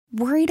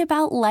Worried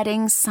about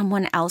letting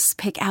someone else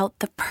pick out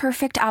the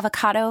perfect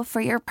avocado for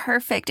your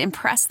perfect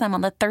impress them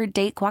on the third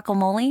date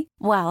guacamole?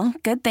 Well,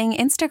 good thing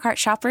Instacart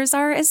shoppers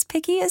are as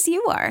picky as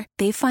you are.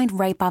 They find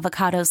ripe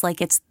avocados like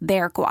it's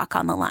their guac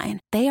on the line.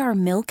 They are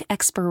milk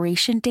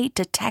expiration date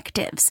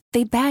detectives.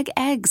 They bag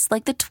eggs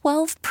like the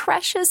 12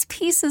 precious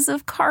pieces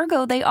of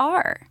cargo they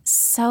are.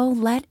 So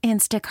let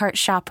Instacart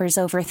shoppers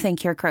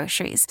overthink your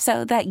groceries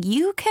so that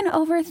you can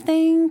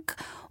overthink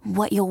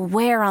what you'll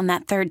wear on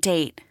that third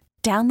date.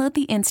 Download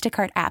the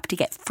Instacart app to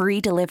get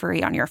free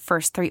delivery on your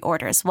first 3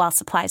 orders while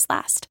supplies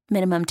last.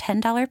 Minimum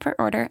 $10 per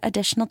order.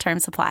 Additional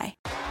terms apply.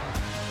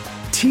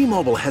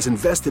 T-Mobile has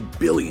invested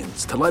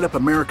billions to light up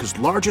America's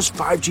largest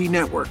 5G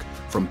network,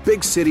 from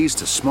big cities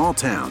to small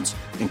towns,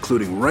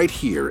 including right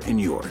here in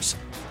yours.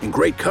 And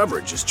great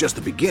coverage is just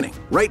the beginning.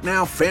 Right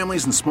now,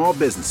 families and small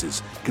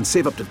businesses can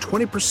save up to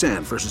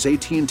 20% versus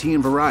AT&T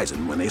and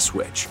Verizon when they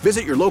switch.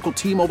 Visit your local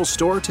T-Mobile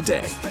store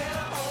today.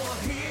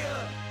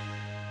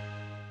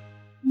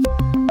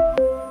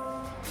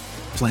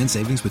 Plan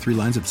savings with 3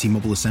 lines of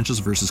T-Mobile Essentials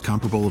versus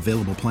comparable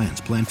available plans.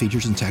 Plan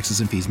features and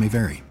taxes and fees may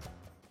vary.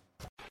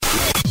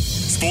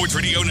 Sports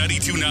Radio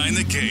 92.9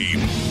 The Game.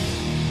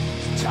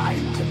 It's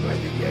time to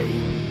play the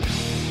game.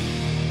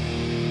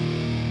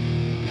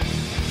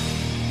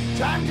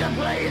 Time to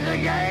play the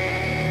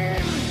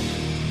game.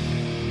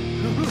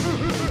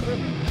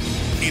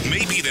 It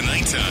may be the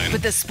nighttime,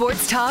 but the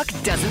sports talk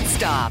doesn't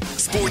stop.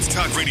 Sports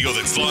talk radio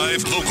that's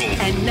live, local,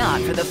 and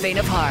not for the faint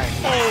of heart.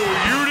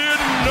 Oh, you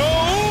didn't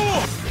know?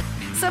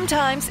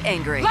 Sometimes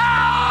angry.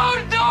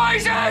 Loud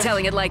noises!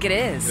 Telling it like it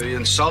is. You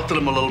insulted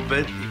him a little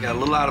bit. You got a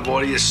little out of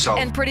order yourself.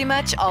 And pretty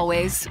much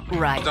always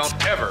right.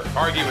 Don't ever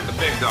argue with the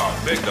big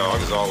dog. Big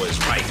dog is always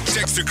right.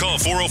 Text or call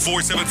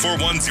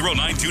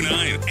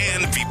 404-741-0929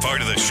 and be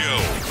part of the show.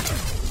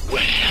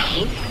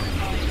 Well,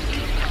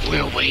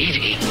 we're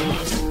waiting.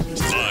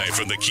 Live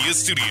from the Kia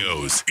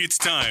Studios, it's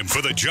time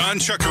for the John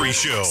Chuckery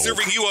Show.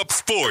 Serving you up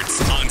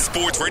sports on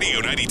Sports Radio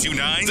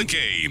 92.9 The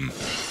Game.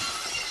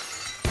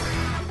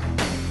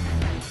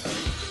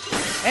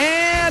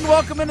 And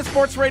welcome into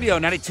Sports Radio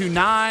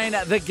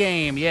 92.9 The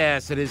Game.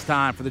 Yes, it is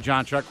time for the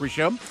John Chuckery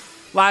Show.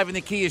 Live in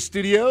the Kia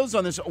Studios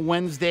on this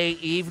Wednesday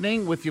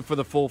evening with you for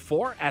the full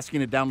 4.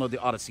 Asking you to download the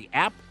Odyssey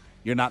app.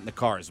 You're not in the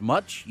car as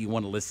much. You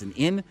want to listen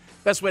in.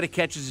 Best way to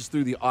catch us is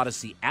through the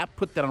Odyssey app.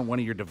 Put that on one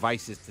of your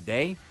devices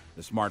today.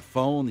 The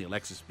smartphone, the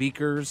Alexa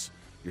speakers,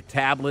 your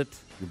tablet,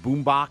 your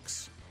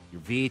boombox,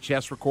 your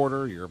VHS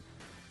recorder, your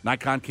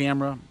Nikon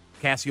camera,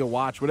 Casio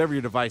watch, whatever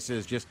your device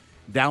is, just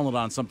download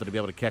on something to be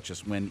able to catch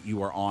us when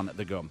you are on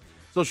the go.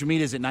 Social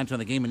media is at 910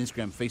 The Game on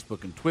Instagram,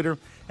 Facebook, and Twitter.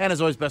 And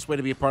as always, best way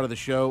to be a part of the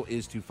show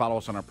is to follow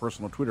us on our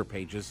personal Twitter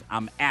pages.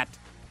 I'm at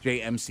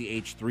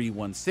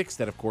JMCH316.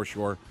 That, of course,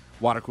 your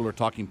water cooler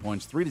talking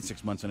points 3 to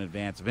 6 months in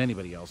advance of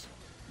anybody else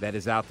that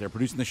is out there.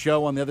 Producing the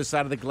show on the other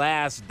side of the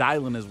glass,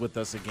 Dylan is with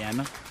us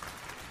again.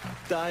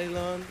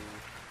 Dylan.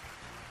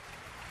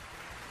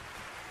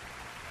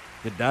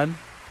 Get done?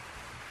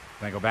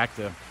 Can I go back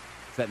to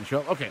setting the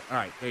show? Okay, all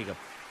right, there you go.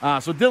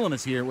 So Dylan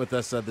is here with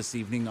us this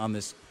evening on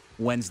this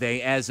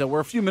Wednesday as we're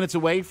a few minutes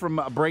away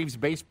from Braves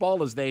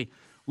baseball as they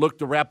look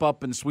to wrap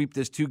up and sweep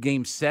this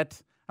 2-game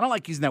set. I don't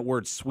like using that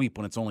word sweep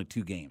when it's only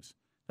 2 games.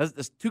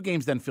 This 2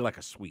 games doesn't feel like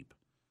a sweep.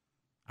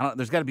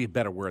 There's got to be a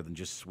better word than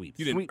just sweep.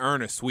 You didn't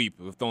earn a sweep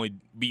with only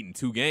beating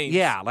 2 games.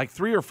 Yeah, like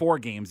 3 or 4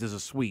 games is a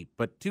sweep,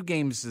 but 2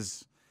 games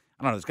is,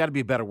 I don't know, there's got to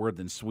be a better word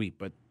than sweep,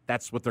 but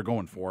that's what they're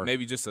going for.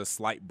 Maybe just a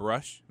slight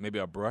brush, maybe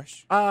a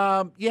brush.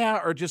 Yeah,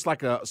 or just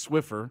like a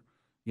Swiffer.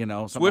 You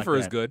know, Swiffer like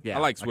is good. Yeah, I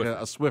like Swiffer.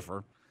 Like a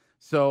Swiffer.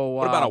 So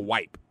what about a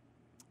wipe?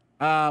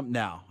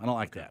 No, I don't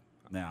like that.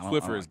 No,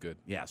 Swiffer is good.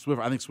 Yeah,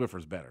 Swiffer. I think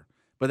Swiffer's better,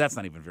 but that's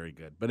not even very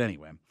good. But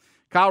anyway,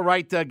 Kyle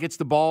Wright gets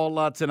the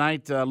ball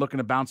tonight, looking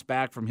to bounce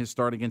back from his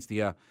start against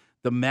the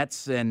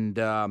Mets. And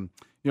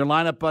your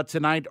lineup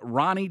tonight: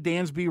 Ronnie,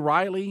 Dansby,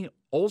 Riley,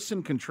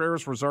 Olson,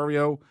 Contreras,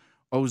 Rosario,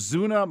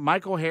 Ozuna,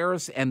 Michael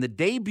Harris, and the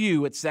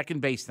debut at second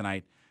base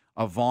tonight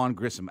of Vaughn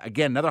Grissom.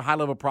 Again, another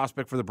high-level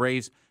prospect for the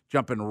Braves,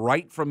 jumping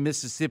right from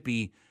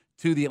Mississippi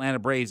to the Atlanta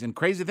Braves. And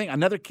crazy thing,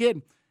 another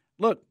kid,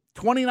 look,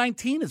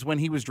 2019 is when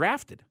he was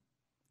drafted.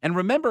 And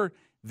remember,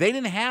 they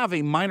didn't have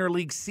a minor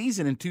league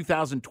season in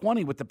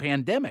 2020 with the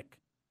pandemic.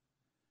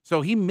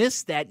 So he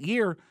missed that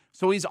year.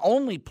 So he's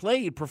only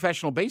played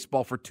professional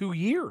baseball for 2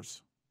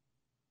 years.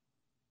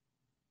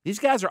 These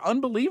guys are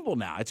unbelievable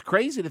now. It's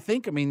crazy to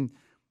think,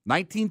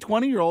 19,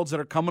 20-year-olds that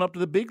are coming up to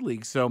the big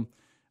leagues. So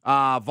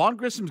Vaughn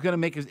Grissom's going to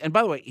make his – and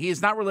by the way, he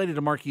is not related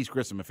to Marquise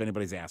Grissom, if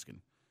anybody's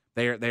asking.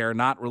 They are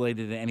not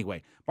related in any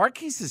way.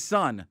 Marquise's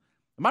son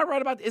 – am I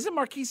right about – isn't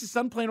Marquise's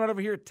son playing right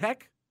over here at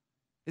Tech?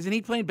 Isn't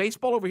he playing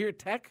baseball over here at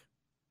Tech?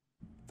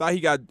 Thought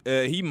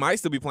he might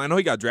still be playing. No,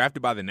 he got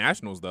drafted by the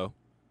Nationals, though.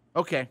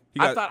 Okay.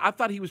 I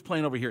thought he was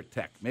playing over here at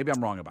Tech. Maybe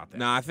I'm wrong about that.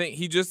 No, I think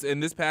he just,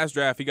 in this past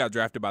draft, he got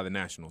drafted by the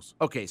Nationals.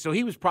 Okay, so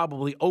he was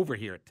probably over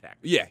here at Tech.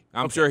 Yeah,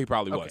 I'm sure he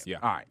probably was, yeah.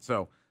 All right,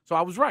 so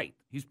I was right.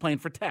 He's playing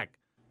for Tech.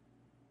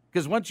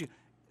 Because once you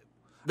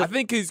I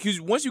think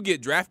because once you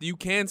get drafted, you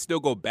can still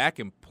go back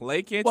and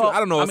play, can't you? I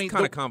don't know. It's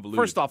kind of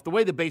convoluted. First off, the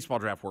way the baseball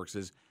draft works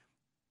is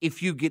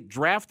if you get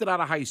drafted out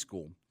of high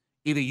school,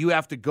 either you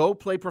have to go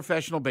play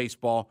professional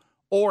baseball,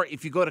 or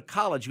if you go to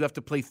college, you have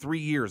to play 3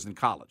 years in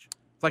college.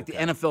 It's like the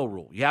NFL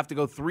rule. You have to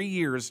go 3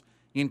 years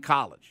in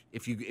college.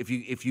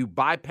 If you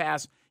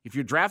bypass, if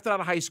you're drafted out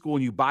of high school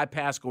and you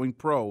bypass going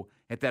pro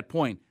at that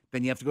point,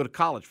 then you have to go to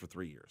college for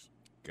 3 years.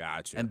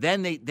 Gotcha. And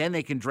then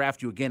they can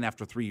draft you again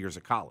after 3 years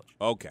of college.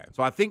 Okay.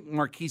 So I think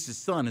Marquise's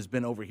son has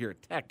been over here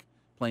at Tech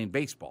playing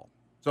baseball.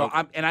 So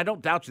I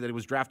don't doubt you that he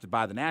was drafted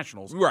by the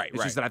Nationals. Right.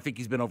 It's just that I think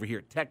he's been over here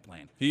at Tech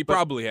playing. He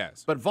probably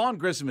has. But Vaughn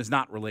Grissom is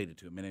not related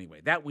to him in any way.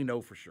 That we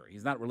know for sure.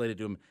 He's not related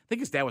to him. I think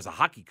his dad was a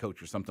hockey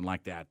coach or something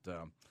like that.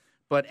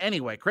 But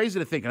anyway, crazy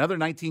to think. Another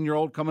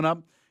 19-year-old coming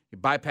up,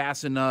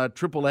 bypassing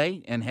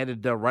AAA and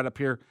headed right up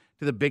here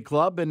to the big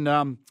club.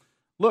 And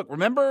look,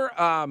 remember,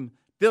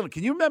 Dylan,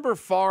 can you remember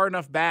far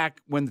enough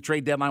back when the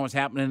trade deadline was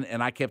happening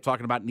and I kept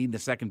talking about needing a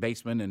second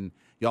baseman and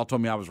y'all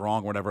told me I was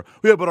wrong or whatever?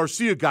 Yeah, but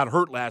Arcia got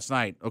hurt last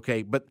night.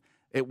 Okay, but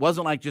it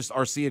wasn't like just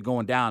Arcia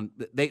going down.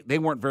 They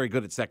weren't very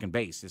good at second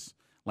base this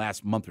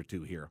last month or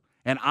two here.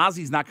 And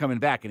Ozzy's not coming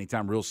back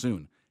anytime real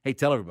soon. Hey,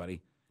 tell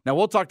everybody. Now,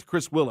 we'll talk to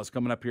Chris Willis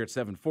coming up here at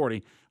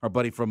 7:40, our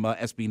buddy from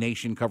SB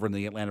Nation covering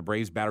the Atlanta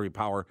Braves,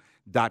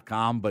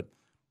 batterypower.com. But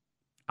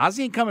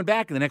Ozzy ain't coming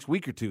back in the next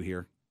week or two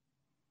here.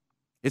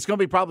 It's going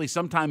to be probably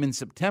sometime in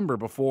September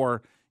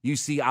before you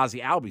see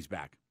Ozzy Albies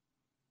back.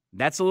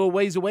 That's a little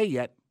ways away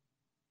yet.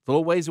 It's a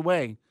little ways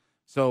away.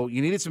 So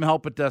you needed some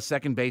help at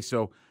second base.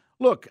 So,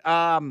 look,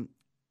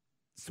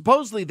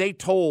 supposedly they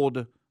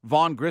told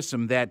Vaughn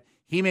Grissom that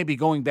he may be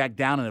going back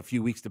down in a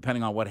few weeks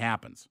depending on what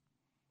happens,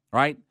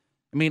 right?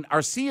 I mean,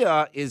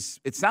 Arcia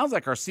it sounds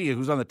like Arcia,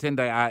 who's on the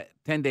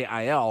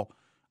 10-day IL,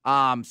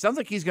 sounds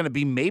like he's going to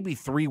be maybe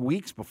 3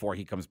 weeks before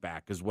he comes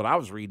back, because what I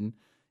was reading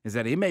is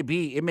that it may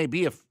be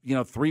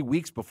 3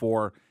 weeks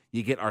before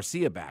you get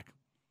Arcia back.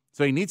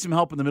 So you need some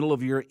help in the middle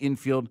of your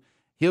infield.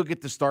 He'll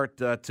get the start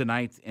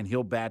tonight, and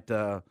he'll bat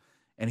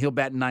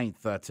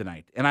ninth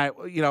tonight. And I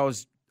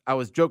was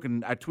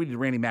joking. I tweeted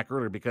Randy Mack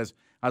earlier because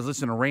I was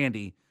listening to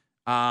Randy.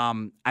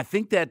 I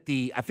think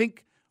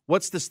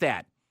what's the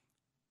stat?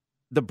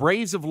 The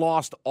Braves have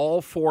lost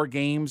all 4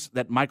 games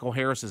that Michael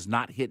Harris has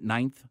not hit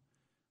ninth. I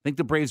think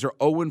the Braves are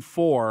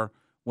 0-4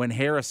 when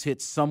Harris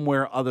hits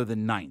somewhere other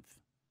than ninth.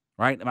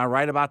 Right? Am I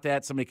right about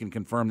that? Somebody can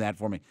confirm that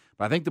for me.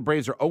 But I think the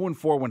Braves are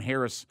 0-4 when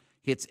Harris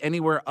hits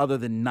anywhere other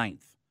than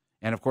ninth.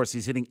 And, of course,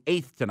 he's hitting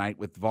 8th tonight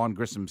with Vaughn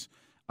Grissom's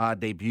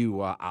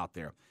debut out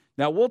there.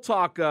 Now, we'll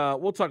talk a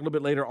little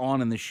bit later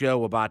on in the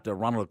show about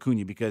Ronald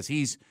Acuna, because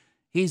he's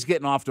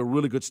getting off to a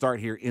really good start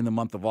here in the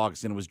month of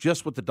August, and it was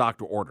just what the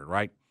doctor ordered,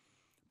 right?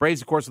 Braves,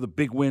 of course, with a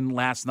big win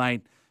last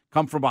night,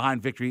 come from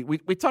behind victory.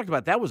 We talked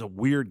about that was a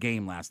weird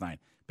game last night.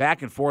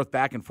 Back and forth,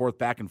 back and forth,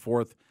 back and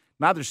forth.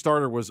 Neither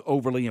starter was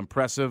overly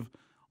impressive.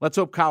 Let's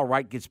hope Kyle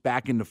Wright gets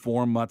back into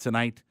form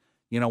tonight.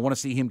 Want to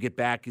see him get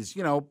back. Because,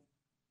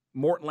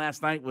 Morton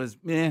last night was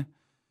meh.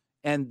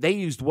 And they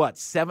used,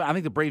 7? I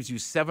think the Braves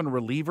used 7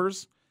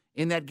 relievers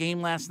in that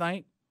game last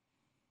night.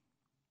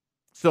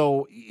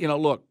 So,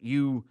 look,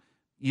 you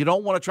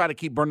don't want to try to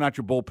keep burning out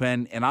your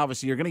bullpen. And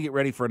obviously you're going to get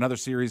ready for another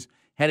series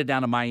headed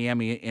down to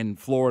Miami in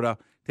Florida,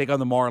 take on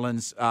the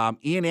Marlins.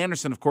 Ian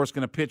Anderson, of course,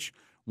 going to pitch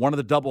one of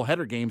the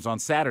doubleheader games on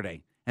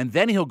Saturday. And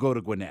then he'll go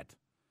to Gwinnett.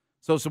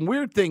 So some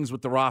weird things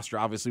with the roster,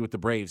 obviously, with the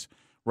Braves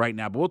right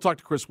now. But we'll talk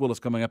to Chris Willis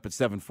coming up at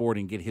 7:40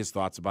 and get his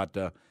thoughts about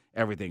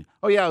everything.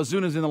 Oh, yeah,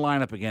 Ozuna's in the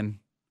lineup again,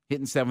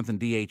 hitting 7th and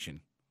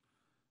DHing.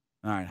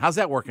 All right, how's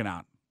that working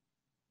out?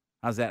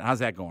 How's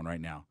that going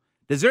right now?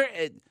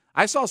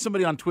 I saw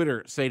somebody on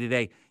Twitter say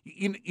today,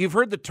 you've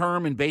heard the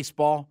term in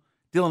baseball.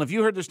 Dylan, have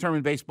you heard this term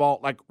in baseball?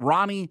 Like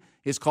Ronnie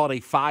is called a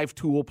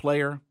 5-tool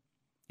player.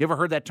 You ever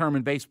heard that term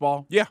in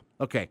baseball? Yeah.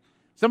 Okay.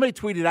 Somebody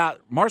tweeted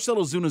out, Marcell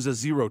Ozuna's a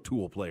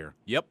 0-tool player.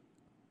 Yep.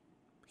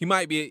 He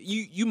might be.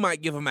 You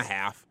might give him a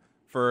half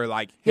for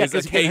his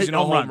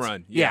occasional home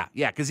run. Yeah,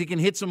 because he can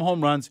hit some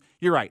home runs.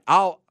 You're right.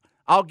 I'll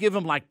give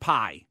him like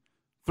pi,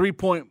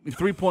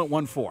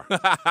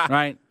 3.14.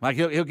 Right? Like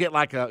he'll get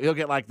like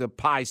the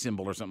pi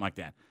symbol or something like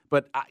that.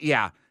 But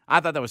I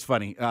thought that was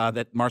funny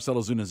that Marcell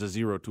Ozuna's a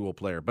 0-tool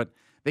player. But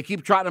they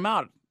keep trotting him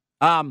out.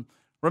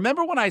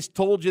 Remember when I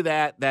told you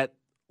that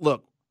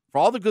look, for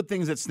all the good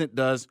things that Snit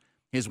does,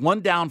 his one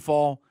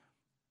downfall,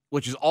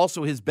 which is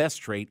also his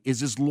best trait, is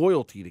his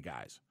loyalty to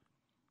guys.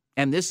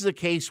 And this is a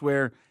case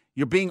where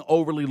you're being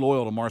overly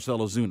loyal to Marcell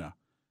Ozuna.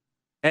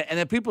 And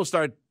then people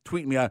start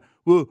tweeting me out,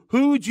 well,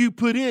 who would you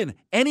put in?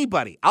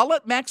 Anybody. I'll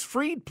let Max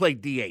Fried play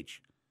DH.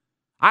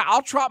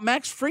 I'll trot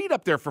Max Fried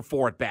up there for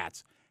 4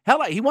 at-bats.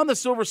 Hell, he won the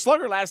Silver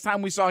Slugger last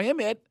time we saw him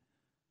hit.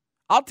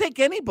 I'll take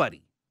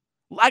anybody.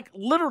 Like,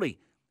 literally,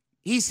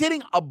 he's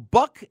hitting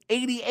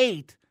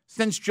 $188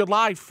 since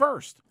July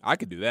 1st. I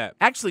could do that.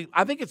 Actually,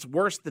 I think it's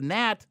worse than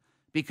that,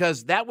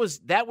 because that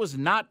was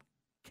not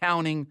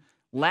counting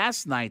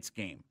last night's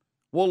game.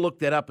 We'll look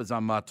that up as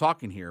I'm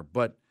talking here,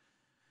 but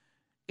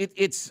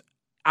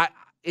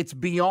it's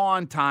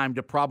beyond time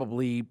to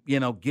probably,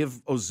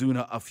 give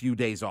Ozuna a few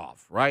days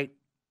off, right?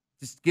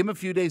 Just give him a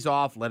few days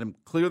off, let him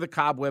clear the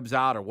cobwebs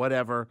out or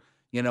whatever,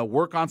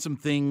 work on some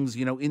things,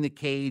 in the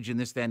cage and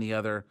this, that, and the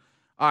other.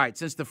 All right,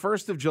 since the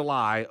 1st of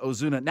July,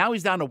 Ozuna, now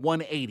he's down to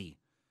 180.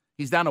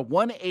 He's down to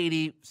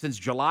 180 since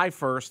July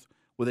 1st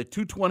with a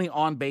 220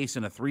 on base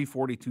and a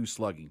 342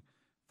 slugging,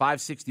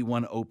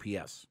 561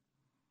 OPS,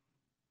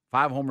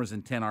 5 homers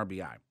and 10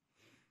 RBI.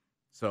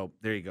 So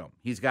there you go.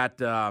 He's got,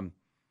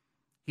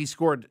 he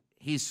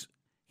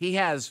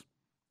has,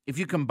 if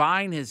you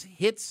combine his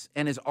hits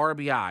and his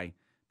RBI,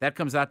 that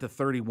comes out to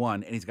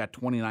 31, and he's got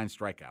 29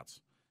 strikeouts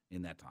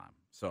in that time.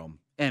 So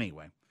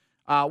anyway,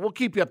 we'll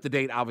keep you up to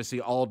date,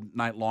 obviously, all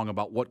night long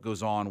about what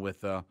goes on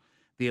with the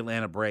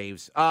Atlanta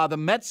Braves. The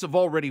Mets have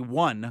already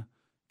won, in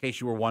case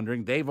you were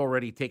wondering. They've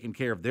already taken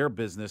care of their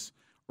business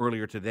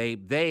earlier today.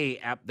 They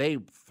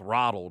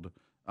throttled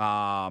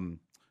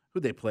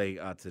who'd they play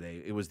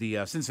today? It was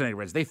the Cincinnati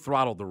Reds. They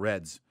throttled the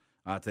Reds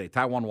today.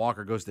 Taijuan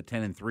Walker goes to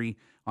 10-3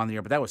 on the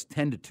year, but that was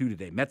 10-2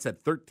 today. Mets had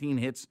 13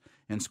 hits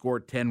and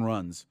scored 10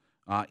 runs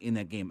in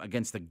that game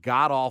against the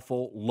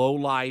god-awful,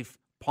 low-life,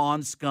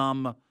 pawn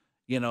scum,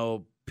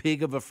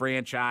 pig of a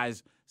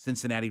franchise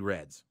Cincinnati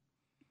Reds,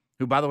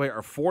 who, by the way,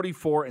 are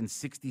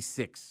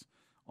 44-66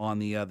 on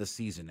the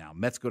season now.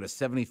 Mets go to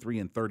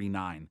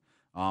 73-39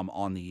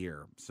 on the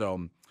year.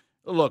 So,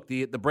 look,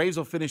 the Braves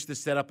will finish this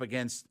setup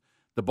against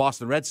the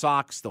Boston Red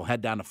Sox. They'll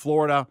head down to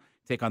Florida,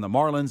 take on the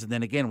Marlins, and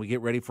then again we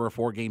get ready for a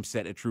 4-game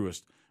set at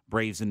Truist,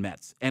 Braves and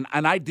Mets. And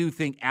I do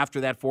think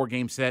after that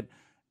 4-game set,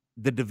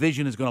 the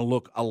division is going to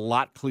look a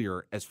lot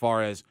clearer as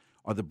far as,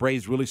 are the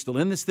Braves really still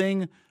in this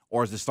thing,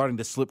 or is it starting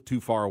to slip too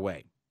far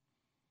away?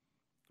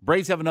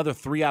 Braves have another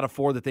 3 out of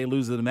 4 that they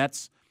lose to the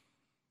Mets.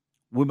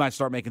 We might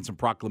start making some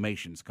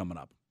proclamations coming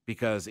up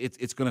because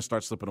it's going to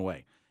start slipping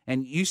away.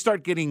 And you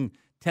start getting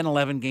 10,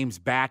 11 games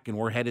back, and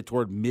we're headed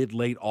toward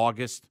mid-late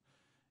August,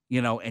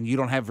 and you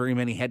don't have very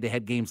many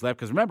head-to-head games left.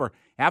 Because remember,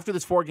 after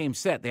this 4-game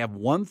set, they have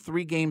one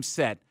 3-game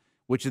set,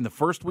 which in the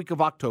first week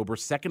of October,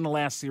 second to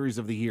last series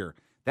of the year.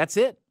 That's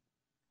it.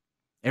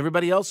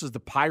 Everybody else is the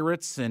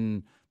Pirates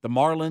and the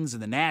Marlins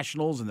and the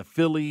Nationals and the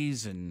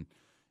Phillies and,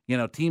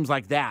 teams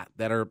like that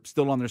are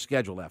still on their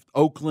schedule left.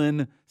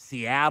 Oakland,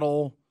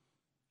 Seattle,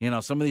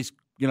 some of these,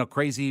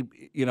 crazy,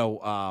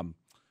 what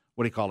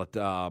do you call it?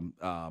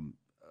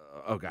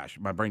 Oh, gosh,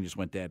 my brain just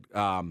went dead.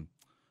 When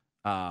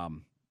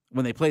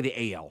they play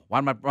the AL.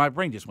 My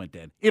brain just went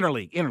dead.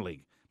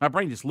 Interleague. My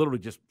brain just literally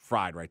just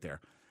fried right there.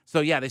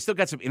 So, yeah, they still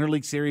got some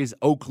interleague series,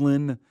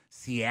 Oakland,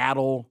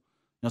 Seattle,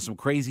 some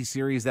crazy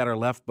series that are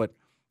left. But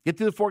get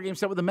through the 4-game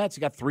set with the Mets.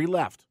 You got 3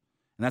 left,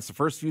 and that's the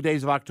first few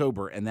days of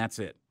October, and that's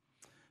it.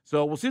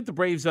 So we'll see what the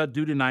Braves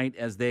do tonight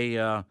as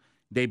they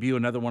debut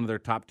another one of their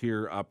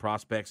top-tier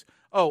prospects.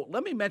 Oh,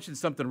 let me mention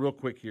something real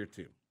quick here,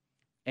 too.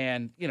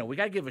 And, we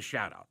got to give a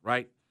shout-out,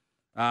 right?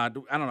 I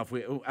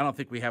don't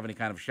think we have any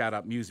kind of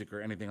shout-out music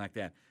or anything like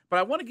that. But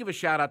I want to give a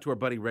shout-out to our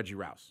buddy Reggie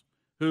Rouse,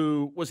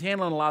 who was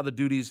handling a lot of the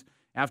duties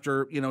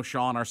after,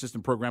 Sean, our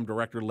assistant program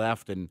director,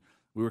 left, and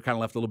we were kind of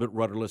left a little bit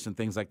rudderless and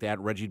things like that.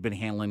 Reggie'd been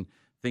handling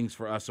things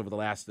for us over the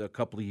last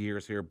couple of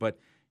years here. But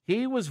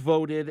he was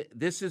voted,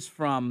 this is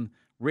from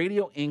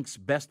Radio Inc.'s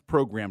Best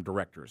Program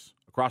Directors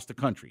across the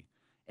country.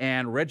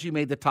 And Reggie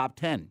made the top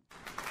 10,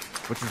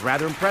 which is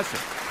rather impressive.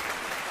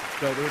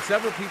 So there were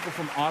several people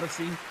from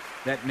Odyssey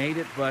that made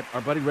it, but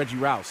our buddy Reggie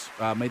Rouse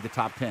made the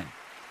top 10.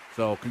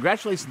 So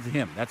congratulations to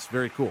him. That's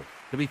very cool.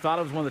 To be thought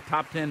of as one of the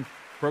top 10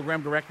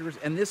 program directors.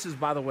 And this is,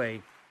 by the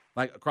way,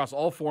 like across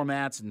all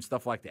formats and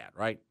stuff like that,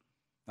 right?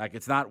 Like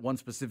it's not one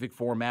specific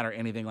format or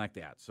anything like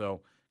that.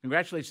 So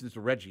congratulations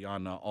to Reggie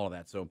on all of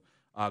that. So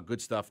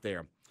good stuff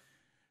there.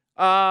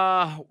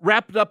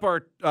 Wrapped up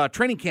our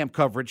training camp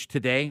coverage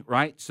today,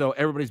 right? So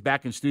everybody's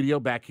back in studio,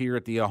 back here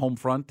at the home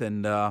front.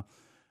 And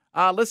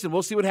listen,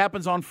 we'll see what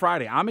happens on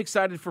Friday. I'm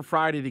excited for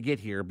Friday to get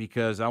here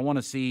because I want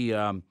to see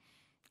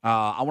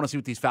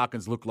what these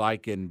Falcons look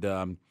like. And,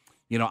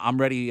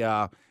 I'm ready.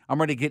 I'm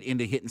ready to get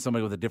into hitting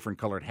somebody with a different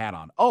colored hat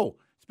on. Oh,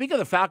 speaking of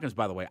the Falcons,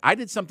 by the way, I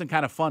did something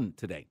kind of fun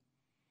today.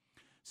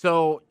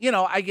 So,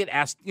 I get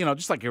asked,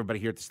 just like everybody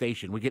here at the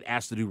station, we get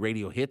asked to do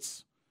radio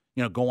hits,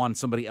 go on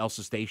somebody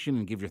else's station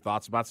and give your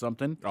thoughts about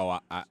something. Oh,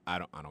 I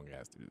don't get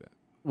asked to do that.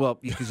 Well,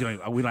 because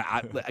we don't.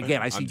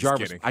 I see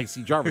Jarvis. Kidding. I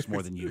see Jarvis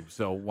more than you.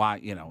 So why,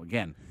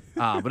 again.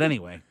 But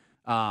anyway,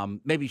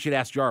 maybe you should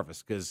ask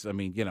Jarvis because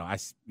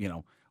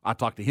I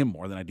talk to him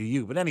more than I do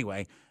you. But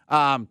anyway,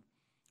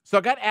 so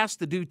I got asked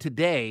to do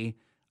today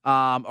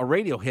a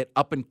radio hit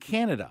up in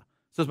Canada.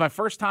 So it's my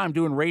first time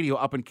doing radio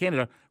up in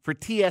Canada for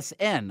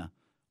TSN,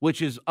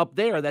 which is up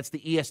there. That's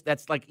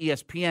that's like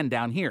ESPN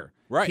down here.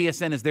 Right.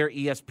 TSN is their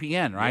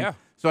ESPN, right? Yeah.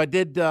 So I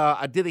did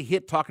a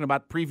hit talking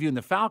about previewing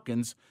the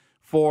Falcons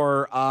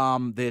for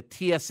the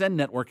TSN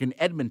network in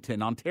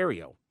Edmonton,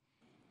 Ontario.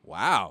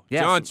 Wow.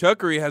 Yeah, John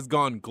Chuckery has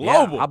gone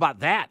global. Yeah, how about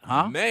that,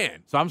 huh?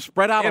 Man. So I'm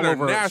spread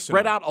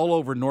out all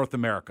over North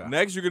America.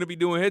 Next, you're going to be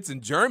doing hits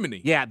in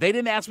Germany. Yeah, they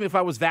didn't ask me if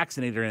I was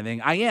vaccinated or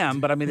anything. I am,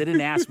 but they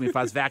didn't ask me if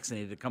I was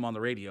vaccinated to come on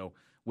the radio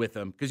with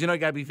them because, you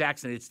got to be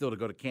vaccinated still to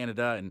go to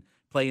Canada and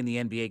play in the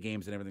NBA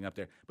games and everything up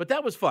there. But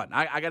that was fun.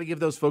 I got to give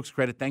those folks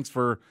credit. Thanks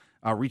for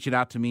reaching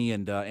out to me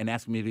and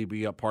asking me to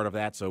be a part of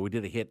that. So we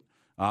did a hit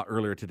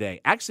earlier today.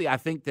 Actually, I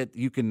think that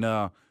you can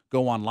go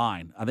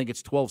online. I think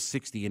it's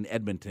 1260 in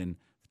Edmonton,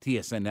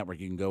 TSN Network.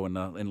 You can go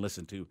and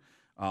listen to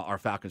our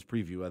Falcons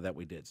preview that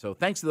we did. So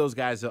thanks to those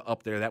guys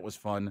up there. That was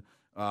fun.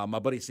 My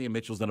buddy Sam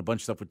Mitchell's done a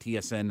bunch of stuff with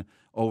TSN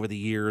over the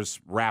years,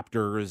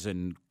 Raptors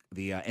and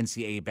the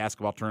NCAA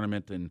basketball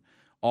tournament and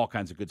all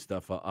kinds of good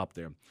stuff up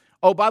there.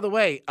 Oh, by the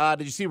way,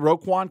 did you see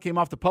Roquan came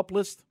off the PUP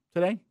list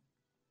today?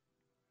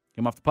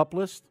 Came off the PUP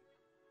list.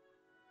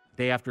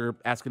 Day after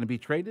asking to be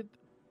traded.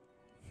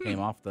 Came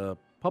off the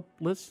PUP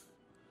list.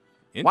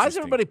 Why is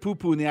everybody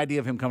poo-pooing the idea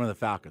of him coming to the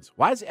Falcons?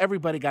 Why has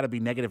everybody got to be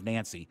negative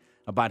Nancy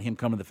about him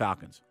coming to the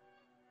Falcons?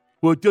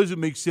 Well, it doesn't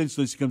make sense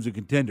unless he becomes a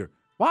contender.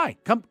 Why?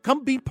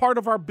 Come be part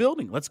of our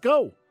building. Let's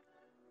go.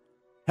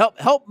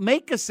 Help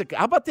make us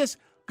how about this?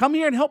 Come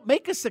here and help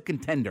make us a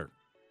contender.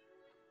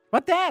 How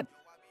about that?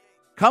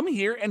 Come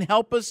here and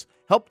help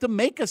to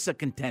make us a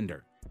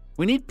contender.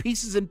 We need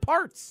pieces and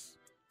parts.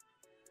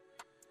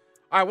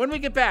 All right, when we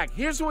get back,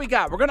 here's what we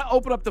got. We're going to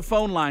open up the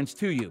phone lines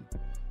to you.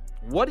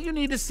 What do you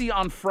need to see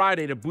on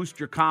Friday to boost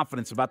your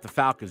confidence about the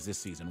Falcons this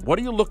season? What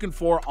are you looking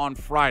for on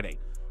Friday?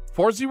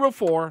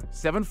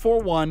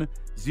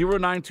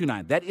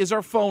 404-741-0929. That is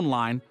our phone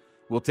line.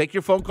 We'll take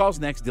your phone calls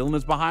next. Dylan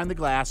is behind the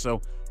glass,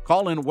 so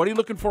call in. What are you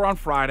looking for on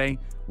Friday?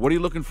 What are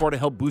you looking for to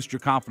help boost your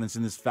confidence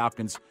in this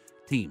Falcons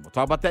team? We'll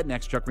talk about that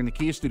next. Chuck, we're in the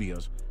Kia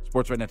Studios.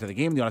 Sports right now to the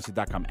game, the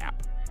Odyssey.com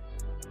app.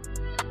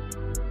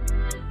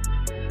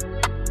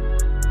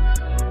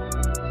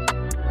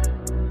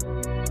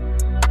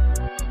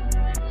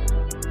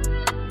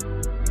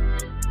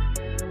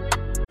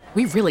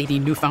 We really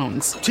need new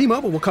phones.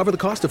 T-Mobile will cover the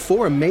cost of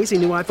 4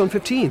 amazing new iPhone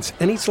 15s,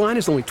 and each line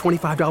is only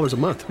 $25 a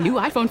month. New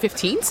iPhone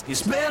 15s?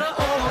 It's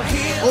better over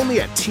here.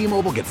 Only at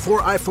T-Mobile, get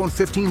 4 iPhone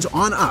 15s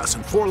on us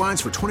and 4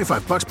 lines for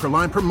 $25 per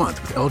line per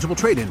month with eligible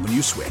trade-in when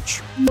you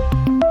switch.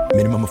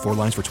 Minimum of 4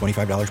 lines for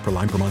 $25 per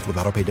line per month with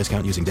autopay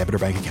discount using debit or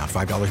bank account.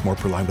 $5 more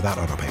per line without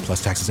autopay,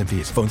 plus taxes and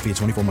fees. Phone fee at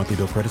 24 monthly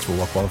bill credits for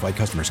well-qualified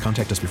customers.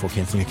 Contact us before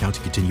canceling account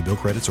to continue bill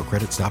credits or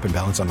credit stop and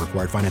balance on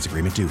required finance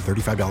agreement due.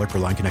 $35 per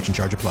line connection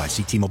charge applies.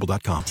 See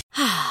T-Mobile.com.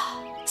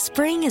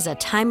 Spring is a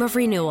time of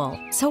renewal,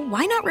 so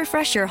why not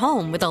refresh your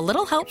home with a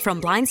little help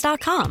from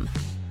Blinds.com?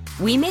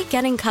 We make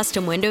getting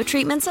custom window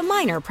treatments a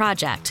minor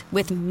project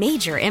with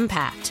major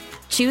impact.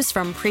 Choose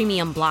from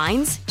premium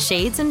blinds,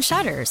 shades, and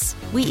shutters.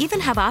 We even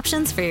have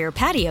options for your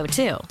patio,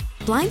 too.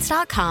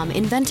 Blinds.com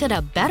invented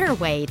a better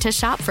way to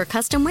shop for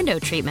custom window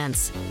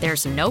treatments.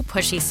 There's no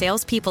pushy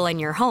salespeople in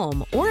your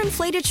home or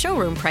inflated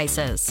showroom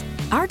prices.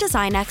 Our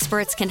design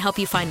experts can help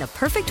you find the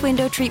perfect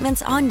window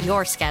treatments on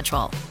your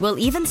schedule. We'll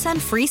even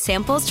send free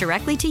samples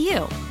directly to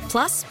you.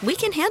 Plus, we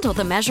can handle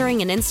the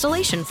measuring and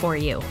installation for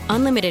you.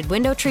 Unlimited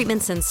window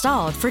treatments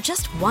installed for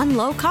just one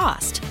low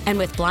cost. And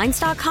with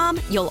Blinds.com,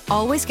 you'll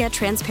always get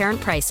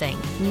transparent pricing.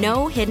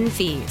 No hidden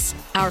fees.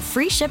 Our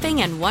free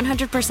shipping and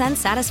 100%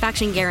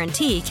 satisfaction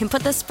guarantee can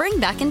put the spring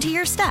back into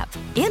your step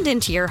and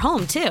into your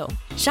home, too.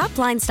 Shop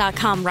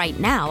Blinds.com right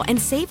now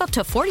and save up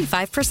to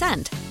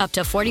 45%. Up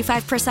to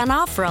 45%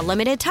 off for a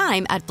limited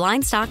time at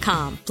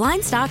Blinds.com.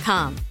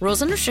 Blinds.com.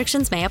 Rules and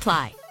restrictions may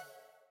apply.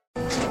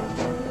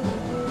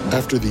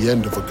 After the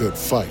end of a good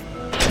fight,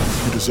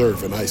 you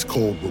deserve an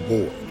ice-cold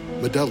reward.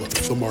 Modelo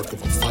is the mark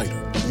of a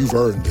fighter. You've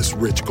earned this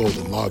rich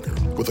golden lager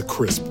with a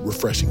crisp,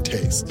 refreshing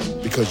taste.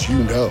 Because you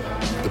know,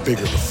 the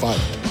bigger the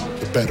fight,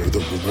 the better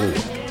the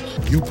reward.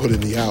 You put in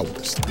the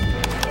hours,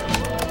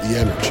 the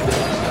energy,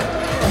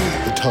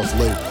 the tough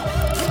labor.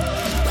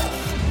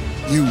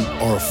 You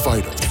are a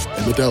fighter,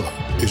 and Modelo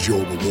is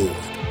your reward.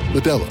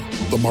 Modelo,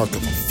 the mark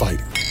of a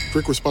fighter.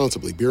 Drink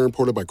responsibly. Beer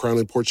imported by Crown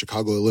Imports,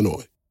 Chicago,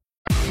 Illinois.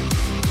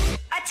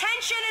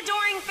 Attention,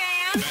 adoring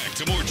fans. Back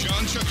to more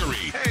John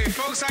Chuckery. Hey,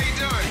 folks, how you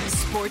doing?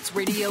 Sports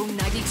Radio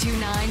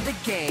 92.9 The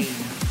Game.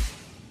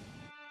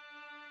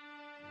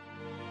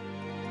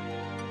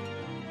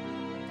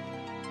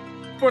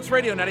 Sports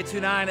Radio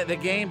 92.9 The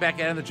Game. Back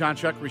at the John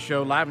Chuckery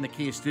Show, live in the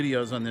Kia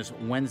Studios on this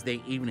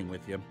Wednesday evening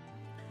with you.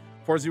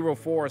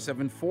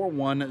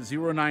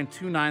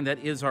 404-741-0929. That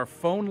is our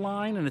phone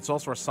line, and it's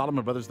also our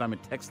Solomon Brothers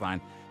Diamond text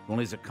line.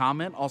 Only as a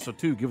comment. Also,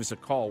 too, give us a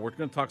call. We're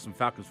going to talk some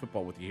Falcons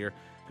football with you here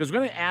because we're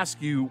going to ask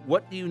you,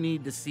 what do you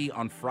need to see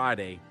on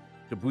Friday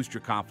to boost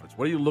your confidence?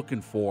 What are you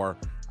looking for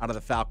out of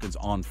the Falcons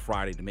on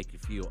Friday to make you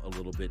feel a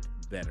little bit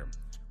better?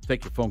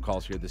 Take your phone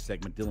calls here this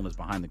segment. Dylan is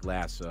behind the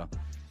glass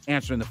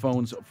answering the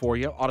phones for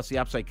you. Odyssey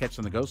app site, Catch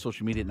on the Go.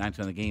 Social media at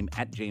 910 The Game,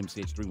 at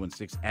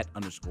JMCH316, at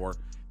 _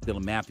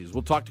 Dylan Matthews.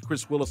 We'll talk to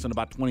Chris Willis in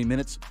about 20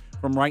 minutes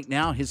from right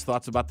now. His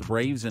thoughts about the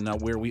Braves and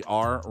where we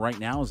are right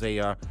now as they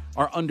are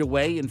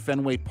underway in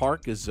Fenway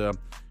Park as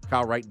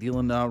Kyle Wright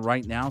dealing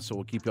right now, so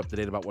we'll keep you up to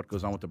date about what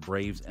goes on with the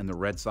Braves and the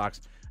Red Sox.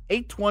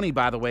 8:20,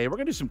 by the way. We're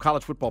going to do some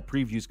college football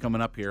previews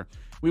coming up here.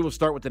 We will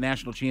start with the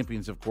national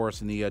champions, of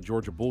course, in the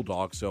Georgia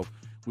Bulldogs. So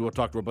we will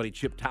talk to our buddy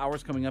Chip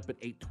Towers coming up at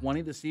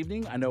 8:20 this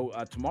evening. I know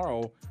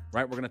tomorrow,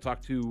 right, we're going to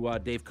talk to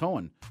Dave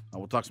Cohen.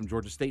 We'll talk some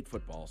Georgia State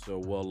football. So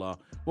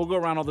we'll go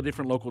around all the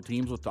different local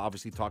teams. We'll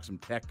obviously talk some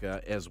Tech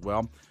as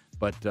well.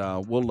 But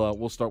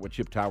we'll start with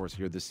Chip Towers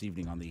here this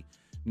evening on the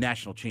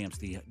national champs,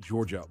 the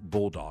Georgia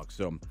Bulldogs.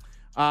 So,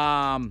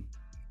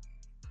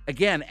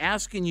 again,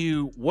 asking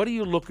you, what are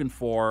you looking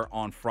for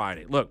on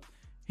Friday? Look,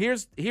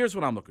 here's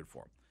what I'm looking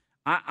for.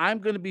 I'm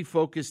going to be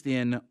focused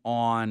in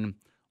on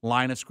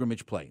line of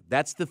scrimmage play.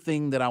 That's the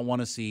thing that I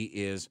want to see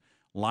is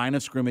line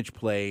of scrimmage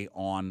play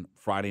on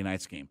Friday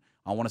night's game.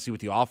 I want to see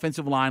what the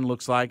offensive line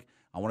looks like.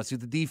 I want to see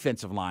what the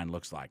defensive line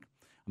looks like.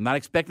 I'm not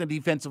expecting the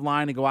defensive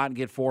line to go out and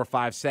get 4 or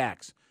 5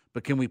 sacks,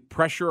 but can we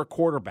pressure a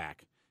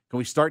quarterback? Can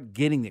we start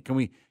getting it? Can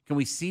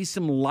we see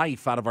some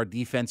life out of our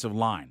defensive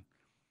line?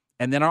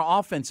 And then our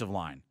offensive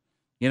line.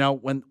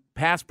 When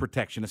pass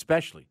protection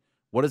especially.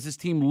 What does this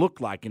team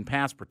look like in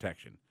pass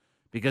protection?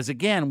 Because,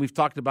 again, we've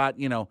talked about,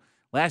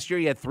 last year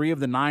you had 3 of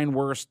the 9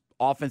 worst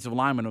offensive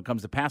linemen when it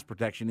comes to pass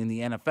protection in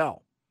the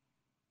NFL.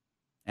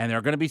 And there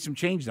are going to be some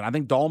changes. And I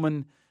think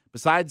Dahlman,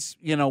 besides,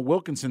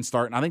 Wilkinson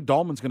starting, I think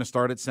Dahlman's going to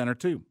start at center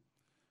too.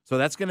 So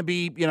that's going to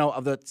be,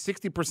 of the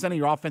 60% of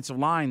your offensive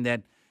line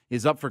that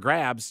is up for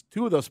grabs,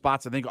 2 of those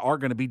spots I think are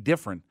going to be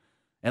different,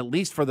 at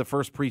least for the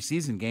first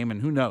preseason game,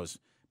 and who knows,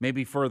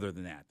 maybe further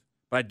than that.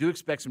 But I do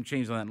expect some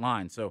change on that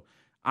line. So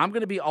I'm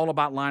going to be all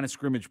about line of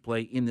scrimmage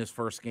play in this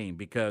first game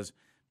because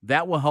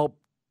that will help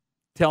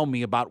tell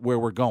me about where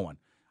we're going.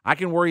 I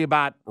can worry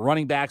about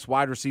running backs,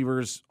 wide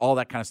receivers, all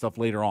that kind of stuff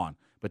later on.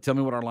 But tell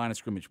me what our line of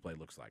scrimmage play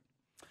looks like.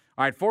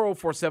 All right,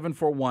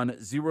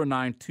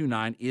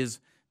 404-741-0929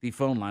 is the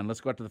phone line. Let's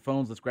go out to the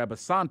phones. Let's grab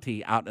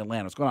Asante out in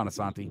Atlanta. What's going on,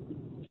 Asante?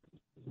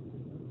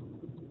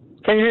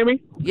 Can you hear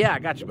me? Yeah, I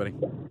got you, buddy.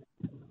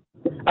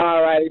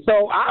 All righty.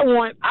 So I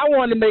want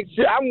to make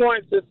sure, I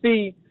want to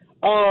see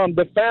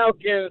the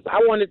Falcons, I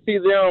want to see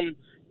them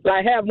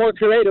have more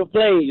creative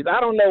plays.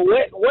 I don't know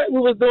what we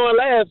was doing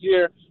last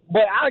year,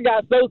 but I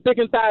got so sick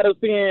and tired of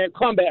seeing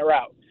combat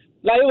routes.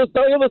 It was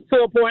to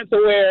a point to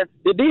where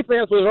the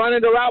defense was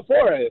running the route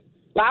for us.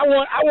 I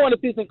want to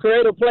see some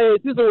creative plays,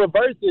 see some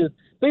reverses,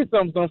 see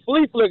some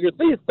flea flickers,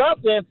 see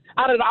something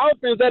out of the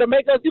offense that'll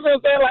make us,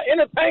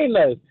 entertain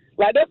us.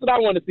 That's what I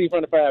want to see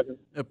from the Falcons.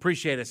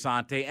 Appreciate it,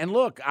 Sante. And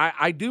look,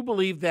 I do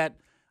believe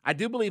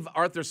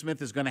Arthur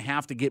Smith is going to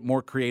have to get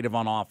more creative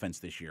on offense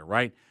this year,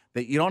 right?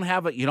 That you don't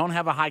have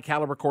a high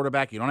caliber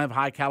quarterback, you don't have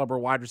high caliber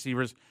wide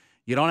receivers,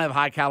 you don't have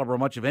high caliber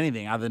much of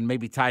anything other than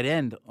maybe tight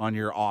end on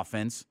your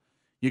offense.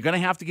 You're going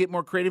to have to get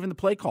more creative in the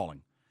play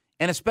calling,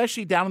 and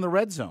especially down in the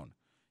red zone.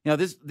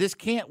 This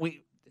can't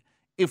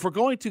if we're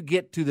going to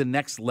get to the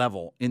next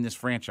level in this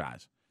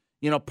franchise.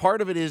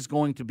 Part of it is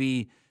going to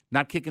be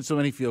not kicking so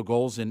many field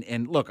goals.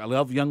 And look, I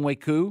love Younghoe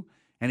Koo,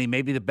 and he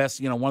may be the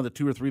best, one of the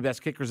 2 or 3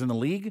 best kickers in the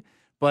league,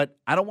 but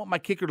I don't want my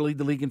kicker to lead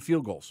the league in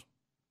field goals.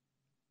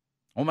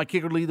 I want my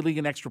kicker to lead the league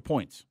in extra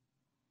points.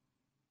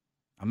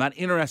 I'm not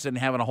interested in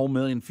having a whole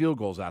million field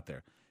goals out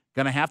there.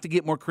 Going to have to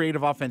get more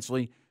creative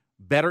offensively,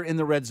 better in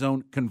the red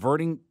zone,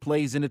 converting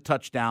plays into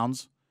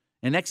touchdowns,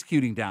 and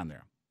executing down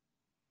there.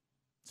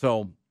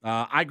 So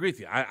I agree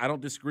with you. I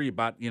don't disagree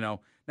about, now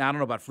I don't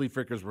know about flea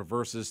flickers,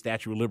 reverses,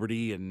 Statue of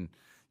Liberty, and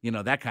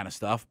that kind of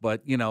stuff.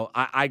 But,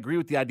 I agree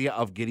with the idea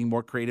of getting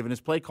more creative in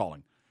his play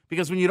calling.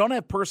 Because when you don't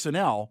have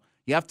personnel,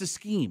 you have to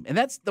scheme. And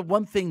that's the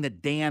one thing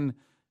that Dan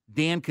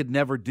could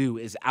never do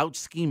is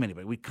out-scheme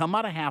anybody. We come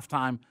out of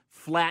halftime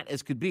flat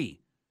as could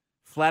be.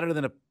 Flatter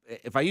than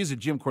if I use a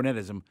Jim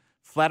Cornetteism,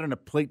 flatter than a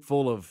plate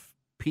full of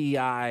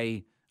P-I,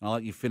 and I'll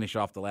let you finish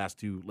off the last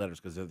 2 letters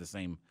because they're the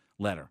same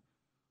letter.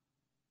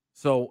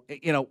 So,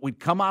 we'd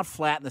come out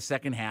flat in the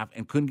second half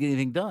and couldn't get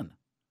anything done.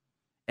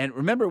 And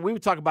remember, we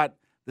would talk about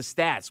the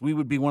stats. We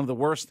would be one of the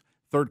worst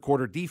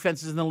third-quarter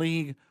defenses in the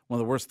league, one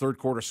of the worst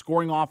third-quarter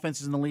scoring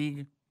offenses in the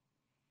league.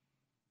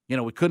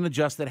 We couldn't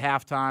adjust at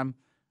halftime.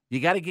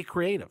 You got to get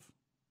creative,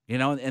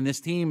 and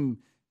this team,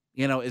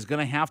 is going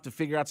to have to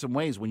figure out some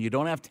ways. When you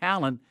don't have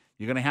talent,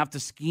 you're going to have to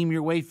scheme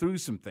your way through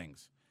some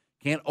things.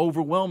 Can't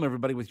overwhelm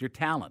everybody with your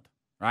talent,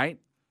 right?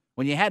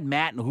 When you had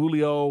Matt and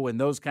Julio and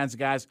those kinds of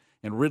guys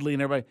and Ridley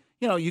and everybody,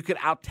 you could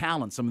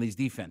out-talent some of these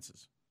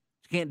defenses.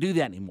 You can't do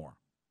that anymore.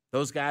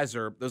 Those guys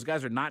are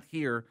not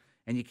here,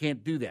 and you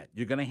can't do that.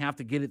 You're going to have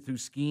to get it through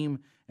scheme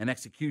and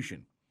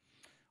execution.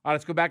 All right,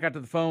 let's go back out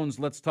to the phones.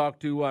 Let's talk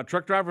to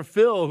truck driver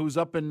Phil, who's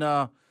up in,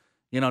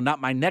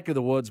 not my neck of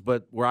the woods,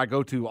 but where I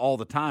go to all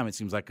the time. It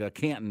seems like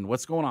Canton.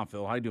 What's going on,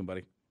 Phil? How you doing,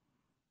 buddy?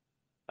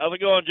 How's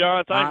it going,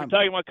 John? Thanks for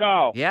taking my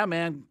call. Yeah,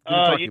 man.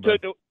 You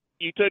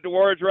took the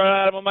words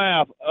right out of my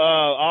mouth.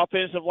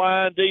 Offensive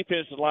line,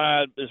 defensive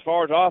line. As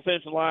far as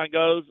offensive line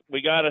goes,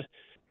 we got to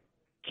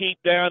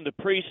keep down the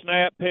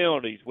pre-snap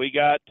penalties. We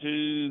got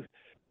to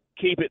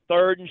keep it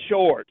 3rd and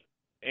short,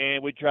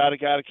 and we got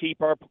to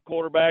keep our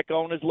quarterback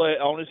on his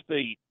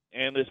feet.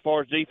 And as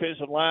far as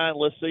defensive line,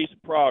 let's see some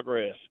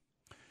progress.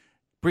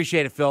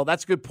 Appreciate it, Phil.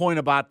 That's a good point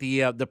about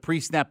the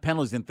pre-snap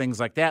penalties and things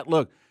like that.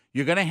 Look,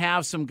 you're going to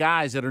have some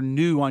guys that are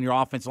new on your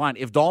offensive line.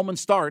 If Dahlman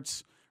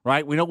starts,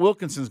 right, we know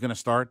Wilkinson's going to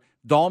start.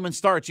 Dahlman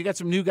starts. You got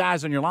some new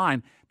guys on your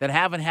line that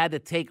haven't had to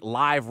take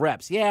live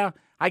reps. Yeah,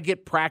 I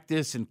get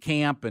practice and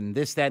camp and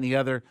this, that, and the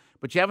other,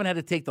 but you haven't had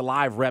to take the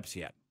live reps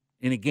yet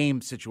in a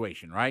game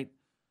situation, right?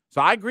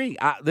 So I agree.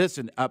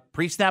 Listen,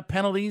 pre-snap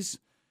penalties,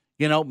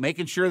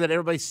 making sure that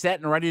everybody's set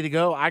and ready to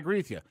go, I agree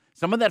with you.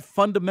 Some of that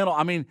fundamental,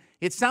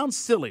 it sounds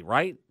silly,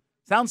 right?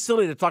 It sounds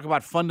silly to talk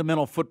about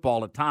fundamental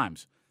football at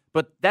times,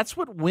 but that's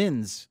what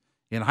wins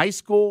in high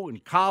school, in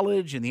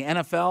college, in the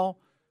NFL.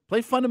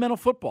 Play fundamental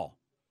football.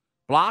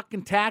 Block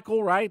and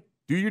tackle, right?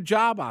 Do your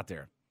job out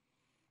there.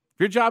 If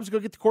your job is to go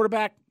get the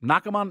quarterback,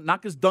 knock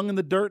his dung in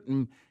the dirt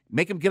and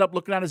make him get up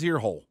looking at his ear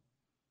hole.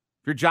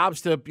 If your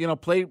job's to,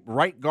 play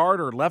right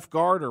guard or left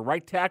guard or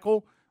right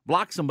tackle,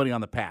 block somebody on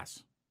the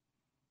pass.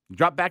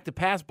 Drop back to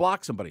pass,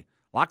 block somebody.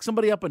 Lock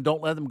somebody up and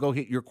don't let them go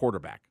hit your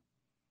quarterback.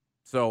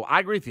 So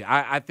I agree with you.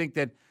 I think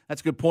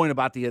that's a good point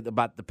about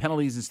the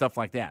penalties and stuff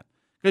like that.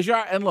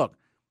 And look,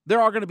 there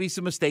are going to be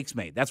some mistakes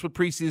made. That's what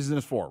preseason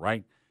is for,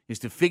 right? Is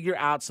to figure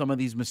out some of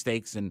these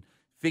mistakes and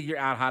figure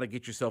out how to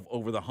get yourself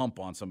over the hump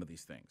on some of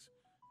these things.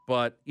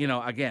 But,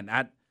 again,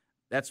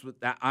 that's what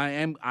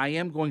I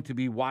am going to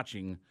be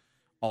watching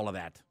all of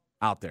that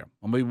out there.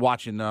 I'm going to be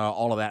watching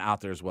all of that out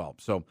there as well.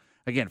 So,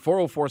 again,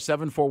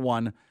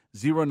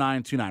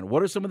 404-741-0929.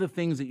 What are some of the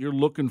things that you're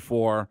looking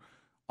for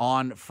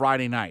on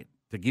Friday night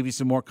to give you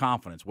some more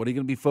confidence? What are you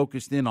going to be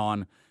focused in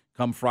on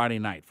come Friday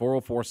night?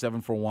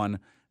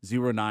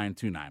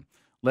 404-741-0929.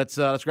 Let's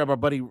grab our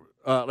buddy.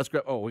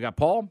 We got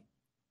Paul?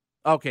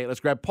 Okay, let's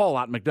grab Paul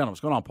out in McDonough.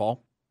 What's going on,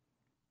 Paul?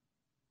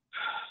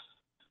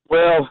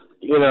 Well,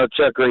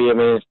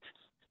 Chuckery,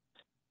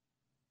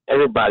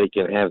 everybody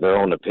can have their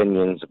own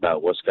opinions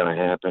about what's going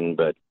to happen,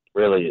 but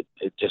really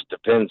it just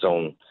depends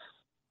on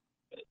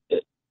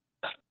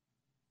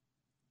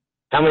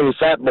how many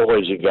fat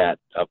boys you got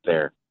up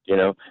there,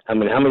 how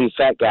many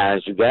fat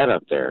guys you got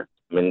up there.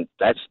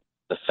 That's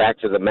the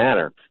fact of the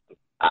matter.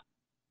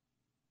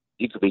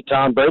 You could be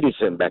Tom Brady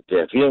sitting back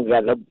there. If you ain't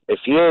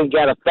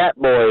got a fat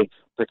boy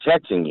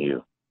protecting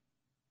you,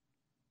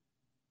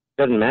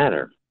 doesn't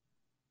matter.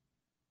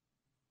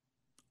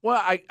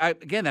 Well,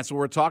 again, that's what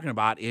we're talking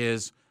about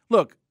is,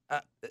 look,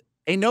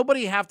 ain't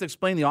nobody have to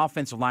explain the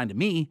offensive line to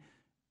me,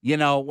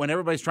 when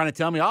everybody's trying to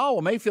tell me,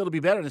 Mayfield will be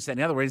better than this and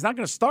the other way. He's not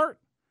going to start.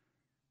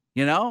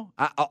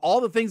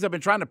 All the things I've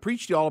been trying to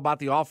preach to you all about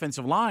the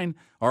offensive line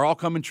are all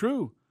coming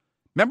true.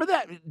 Remember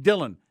that,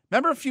 Dylan?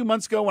 Remember a few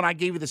months ago when I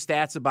gave you the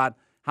stats about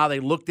how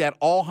they looked at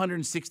all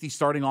 160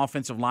 starting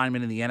offensive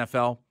linemen in the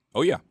NFL?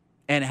 Oh, yeah.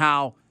 And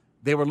how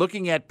they were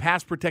looking at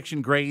pass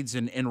protection grades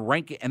and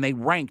they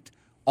ranked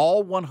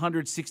all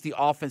 160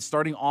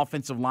 starting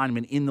offensive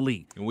linemen in the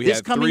league. And we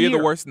had 3 of the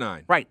worst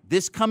 9. Right,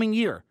 this coming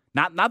year.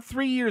 Not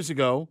 3 years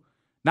ago,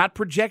 not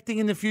projecting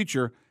in the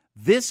future.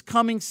 This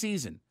coming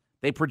season,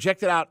 they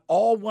projected out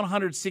all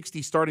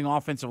 160 starting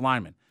offensive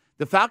linemen.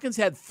 The Falcons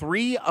had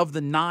 3 of the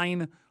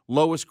 9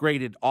 lowest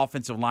graded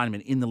offensive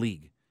linemen in the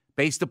league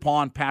based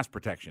upon pass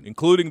protection.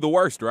 Including the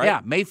worst, right?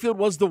 Yeah, Mayfield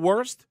was the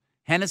worst.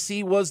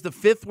 Hennessy was the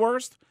 5th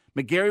worst.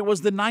 McGarry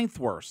was the 9th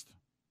worst.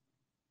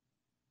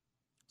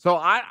 So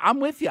I'm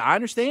with you. I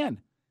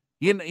understand.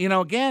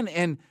 Again,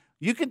 and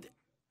you could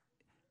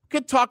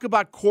talk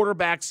about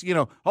quarterbacks,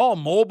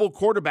 mobile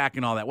quarterback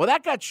and all that. Well,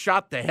 that got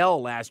shot to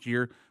hell last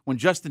year when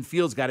Justin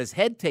Fields got his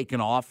head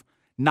taken off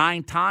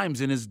 9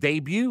 times in his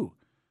debut.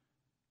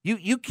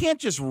 You can't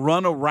just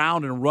run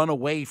around and run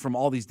away from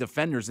all these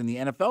defenders in the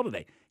NFL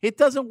today. It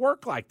doesn't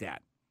work like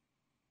that.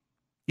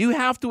 You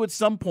have to, at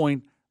some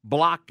point,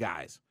 block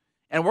guys.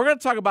 And we're going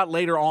to talk about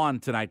later on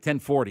tonight,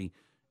 1040.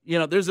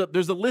 There's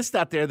a list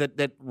out there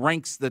that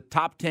ranks the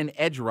top 10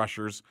 edge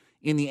rushers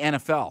in the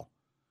NFL.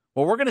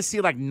 Well, we're going to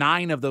see like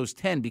 9 of those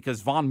 10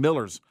 because Von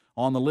Miller's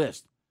on the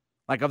list.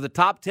 Like of the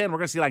top 10, we're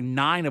going to see like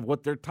 9 of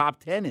what their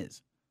top 10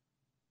 is.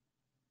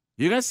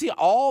 You're going to see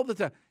all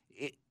the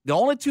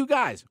only 2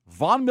 guys,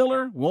 Von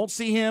Miller, won't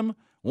see him,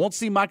 won't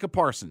see Micah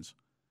Parsons.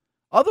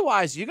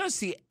 Otherwise, you're going to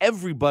see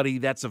everybody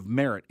that's of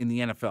merit in the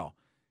NFL.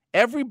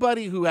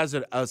 Everybody who has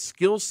a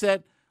skill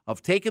set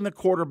of taking the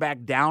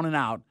quarterback down and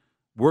out,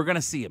 we're going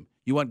to see him.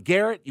 You want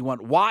Garrett, you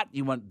want Watt,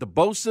 you want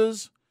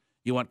DeBosas,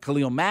 you want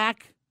Khalil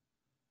Mack,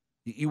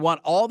 you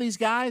want all these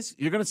guys,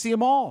 you're going to see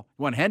them all.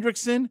 You want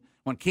Hendrickson, you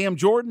want Cam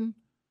Jordan,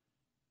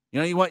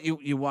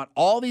 you want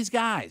all these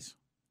guys.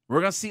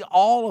 We're going to see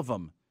all of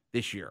them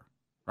this year,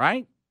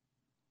 right?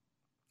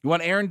 You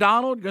want Aaron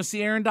Donald, you're going to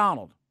see Aaron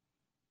Donald.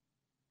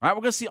 All right,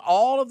 we're going to see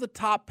all of the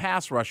top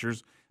pass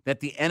rushers that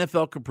the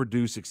NFL could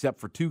produce except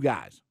for 2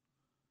 guys.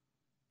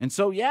 And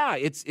so, yeah,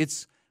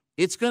 it's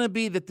going to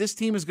be that this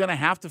team is going to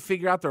have to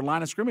figure out their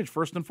line of scrimmage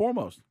first and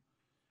foremost.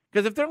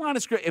 Because if their line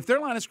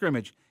of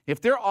scrimmage,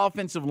 if their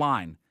offensive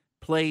line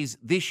plays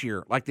this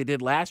year like they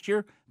did last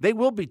year, they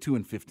will be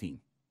 2-15.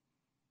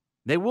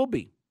 They will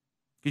be.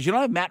 Because you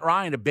don't have Matt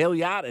Ryan to bail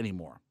you out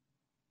anymore.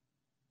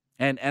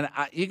 And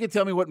you can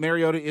tell me what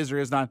Mariota is or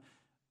is not.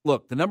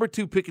 Look, the number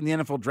 2 pick in the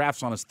NFL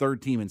draft's on his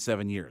third team in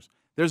 7 years.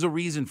 There's a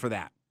reason for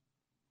that.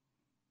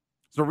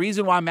 There's a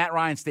reason why Matt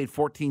Ryan stayed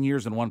 14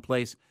 years in one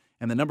place,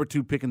 and the number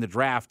 2 pick in the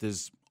draft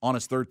is on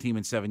his third team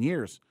in 7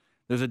 years.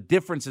 There's a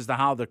difference as to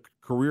how the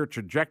career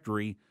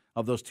trajectory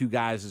of those two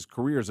guys'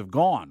 careers have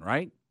gone,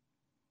 right?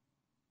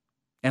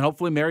 And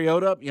hopefully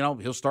Mariota,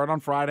 he'll start on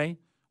Friday.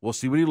 We'll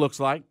see what he looks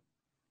like.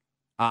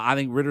 I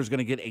think Ritter's going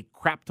to get a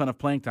crap ton of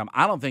playing time.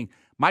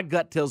 My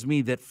gut tells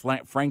me that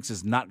Franks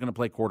is not going to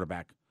play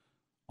quarterback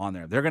on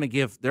there. They're going to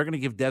give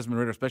Desmond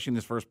Ridder, especially in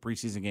this first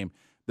preseason game,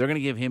 they're going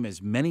to give him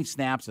as many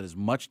snaps and as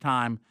much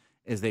time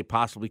as they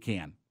possibly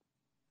can,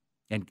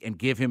 and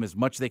give him as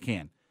much as they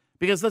can.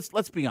 Because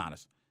let's be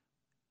honest,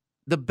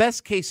 the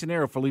best case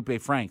scenario for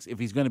Felipe Franks, if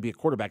he's going to be a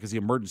quarterback, is the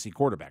emergency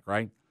quarterback,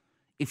 right?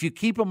 If you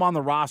keep him on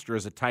the roster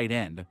as a tight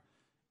end,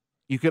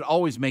 you could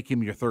always make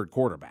him your third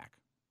quarterback.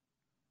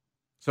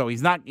 So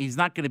he's not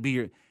going to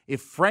be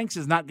if Franks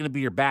is not going to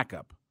be your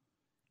backup,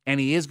 and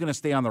he is going to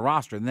stay on the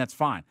roster, then that's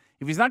fine.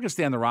 If he's not going to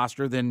stay on the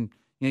roster, then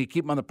you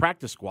keep him on the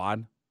practice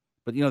squad.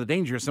 But the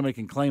danger is somebody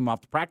can claim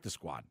off the practice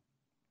squad.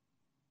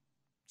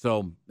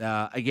 So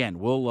again,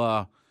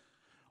 we'll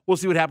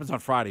see what happens on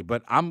Friday.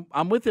 But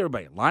I'm with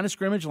everybody. Line of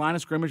scrimmage, line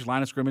of scrimmage,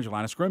 line of scrimmage,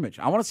 line of scrimmage.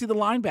 I want to see the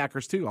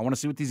linebackers too. I want to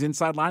see what these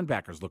inside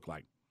linebackers look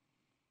like.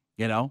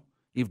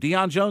 If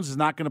Deion Jones is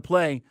not going to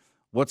play,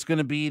 what's going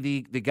to be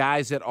the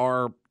guys that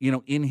are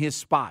in his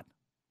spot?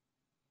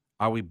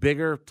 Are we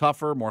bigger,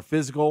 tougher, more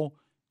physical?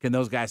 Can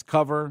those guys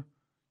cover?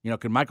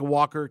 Can Michael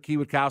Walker,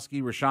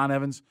 Kwiatkowski, Rashaan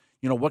Evans,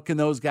 what can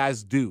those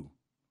guys do?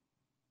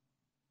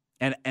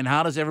 And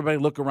how does everybody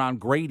look around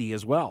Grady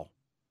as well?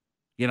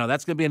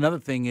 That's going to be another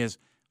thing, is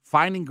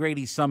finding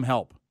Grady some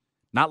help.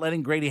 Not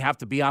letting Grady have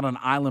to be out on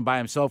an island by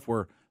himself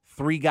where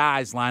 3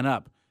 guys line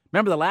up.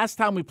 Remember the last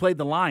time we played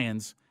the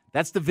Lions,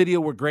 that's the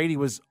video where Grady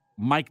was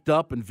mic'd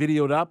up and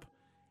videoed up.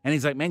 And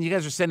he's like, man, you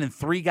guys are sending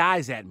 3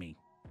 guys at me.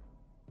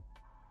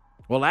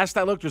 Well, last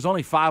I looked, there's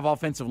only 5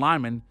 offensive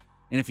linemen.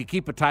 And if you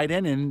keep a tight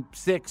end and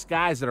 6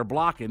 guys that are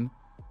blocking,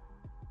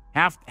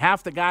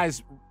 half the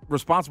guys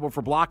responsible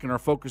for blocking are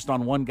focused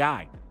on one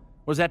guy.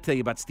 What does that tell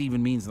you about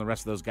Steven Means and the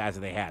rest of those guys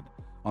that they had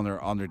on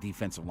their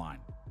defensive line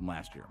from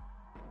last year?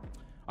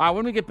 All right,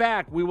 when we get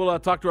back, we will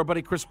talk to our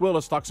buddy Chris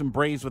Willis, talk some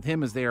Braves with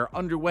him as they are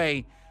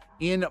underway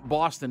in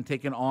Boston,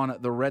 taking on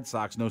the Red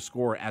Sox. No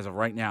score as of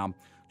right now.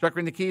 Trucker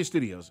in the Kia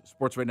Studios,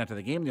 Sports Radio After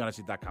the Game, the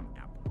Odyssey.com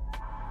app.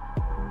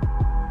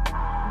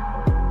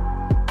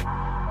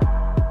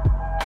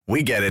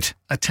 We get it.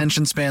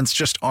 Attention spans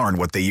just aren't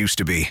what they used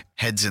to be.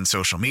 Heads in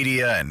social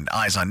media and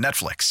eyes on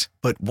Netflix.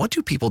 But what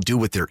do people do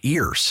with their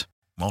ears?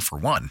 Well, for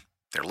one,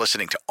 they're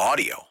listening to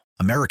audio.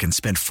 Americans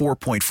spend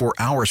 4.4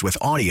 hours with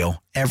audio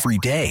every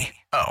day.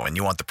 Oh, and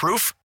you want the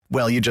proof?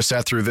 Well, you just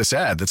sat through this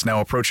ad that's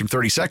now approaching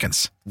 30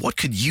 seconds. What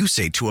could you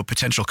say to a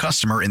potential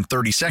customer in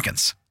 30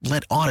 seconds?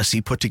 Let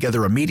Odyssey put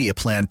together a media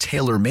plan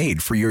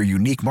tailor-made for your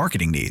unique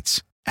marketing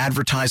needs.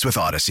 Advertise with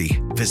Odyssey.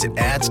 Visit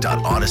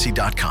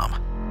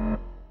ads.odyssey.com.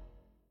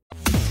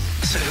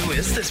 So who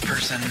is this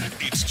person?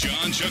 It's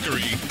John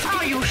Chuckery.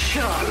 Are you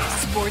sure?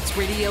 Sports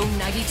Radio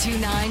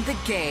 92.9 The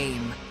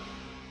Game.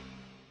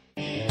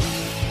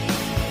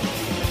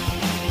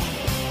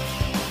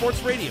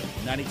 Sports Radio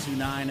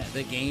 92.9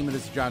 The Game. It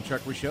is the John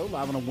Chuckery Show,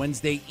 live on a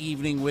Wednesday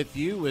evening with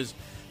you as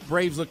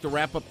Braves look to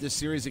wrap up this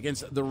series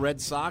against the Red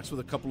Sox with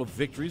a couple of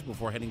victories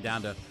before heading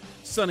down to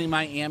sunny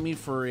Miami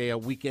for a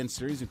weekend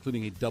series,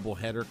 including a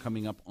doubleheader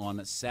coming up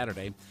on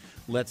Saturday.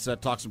 Let's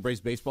talk some Braves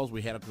baseball as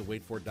we head up to the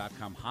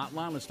waitfor.com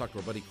hotline. Let's talk to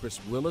our buddy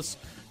Chris Willis,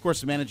 of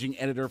course, the managing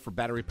editor for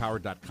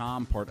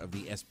batterypower.com, part of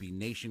the SB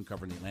Nation,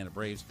 covering the Atlanta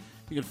Braves.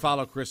 You can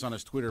follow Chris on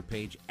his Twitter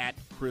page at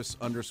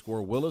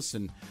Chris_Willis.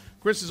 And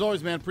Chris, as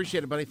always, man,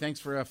 appreciate it, buddy. Thanks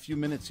for a few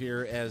minutes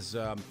here as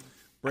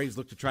Braves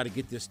look to try to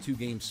get this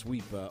 2-game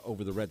sweep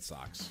over the Red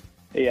Sox.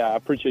 Yeah, I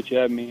appreciate you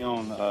having me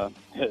on.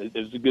 It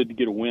was good to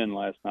get a win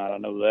last night. I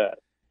know that.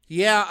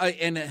 Yeah,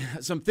 and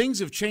some things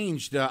have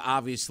changed,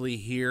 obviously,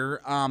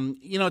 here.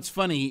 It's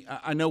funny.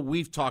 I know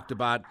we've talked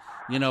about,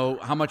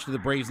 how much do the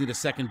Braves need a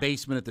second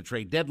baseman at the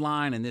trade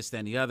deadline and this, that,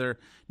 and the other.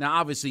 Now,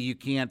 obviously, you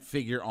can't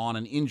figure on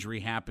an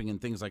injury happening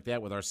and things like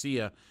that with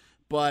Arcia.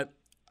 But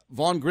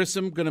Vaughn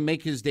Grissom going to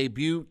make his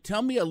debut.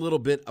 Tell me a little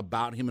bit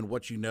about him and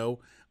what you know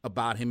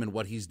about him and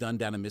what he's done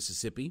down in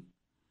Mississippi.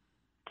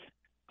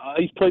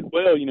 He's played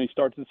well. He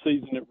starts the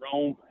season at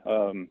Rome,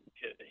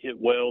 hit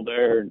well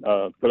there,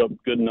 put up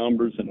good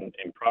numbers, and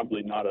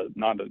probably not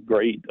a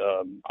great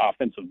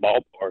offensive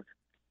ballpark.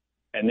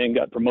 And then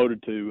got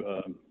promoted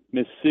to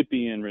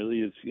Mississippi and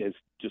really has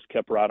just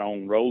kept right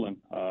on rolling.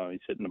 He's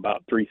hitting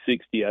about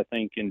 360, I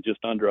think, in just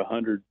under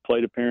 100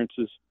 plate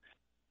appearances.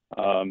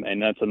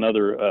 And that's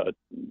another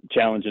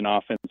challenging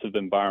offensive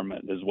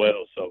environment as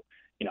well. So,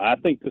 I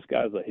think this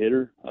guy's a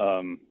hitter.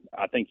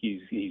 I think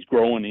he's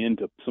growing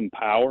into some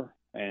power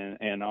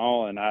and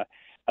all. And I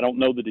don't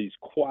know that he's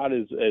quite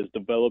as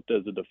developed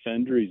as a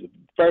defender. He's a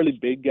fairly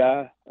big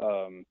guy,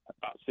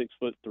 about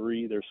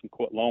 6'3". There's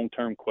some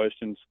long-term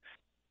questions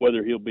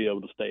whether he'll be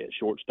able to stay at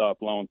shortstop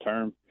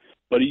long-term.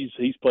 But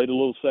he's played a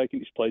little second.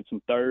 He's played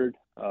some third.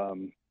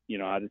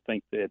 I just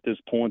think that at this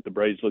point the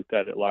Braves looked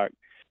at it like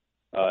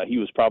he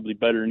was probably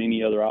better than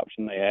any other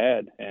option they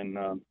had, and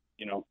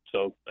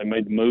so they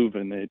made the move,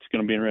 and it's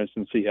going to be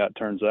interesting to see how it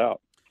turns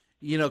out.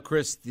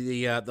 Chris,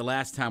 the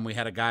last time we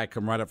had a guy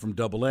come right up from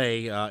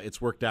AA,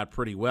 it's worked out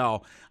pretty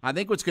well. I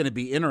think what's going to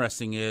be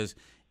interesting is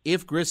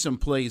if Grissom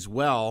plays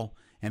well,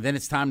 and then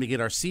it's time to get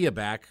Arcia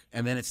back,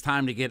 and then it's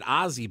time to get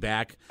Ozzie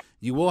back,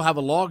 you will have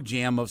a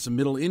logjam of some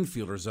middle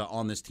infielders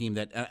on this team.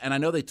 And I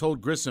know they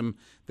told Grissom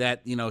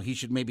that he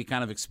should maybe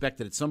kind of expect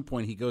that at some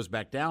point he goes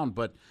back down,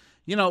 but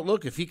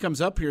look, if he comes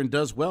up here and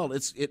does well,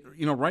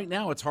 right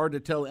now it's hard to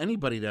tell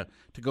anybody to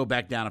go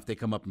back down if they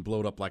come up and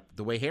blow it up like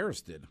the way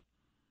Harris did.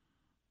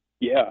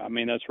 Yeah, I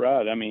mean, that's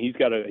right. I mean, he's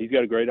got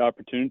a great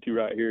opportunity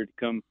right here to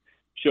come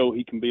show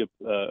he can be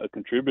a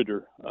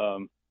contributor,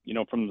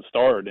 from the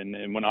start.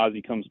 And when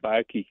Ozzie comes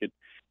back, he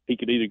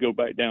could either go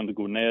back down to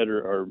Gwinnett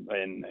or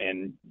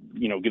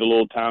get a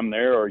little time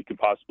there, or he could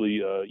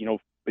possibly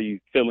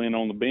be fill in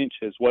on the bench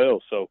as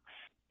well. So,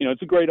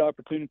 it's a great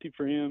opportunity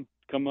for him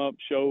to come up,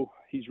 show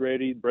he's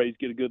ready. The Braves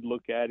get a good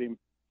look at him,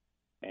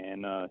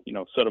 and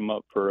set him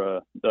up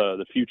for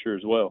the future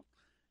as well.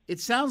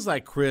 It sounds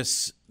like,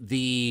 Chris,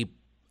 the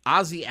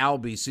Ozzie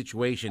Albies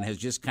situation has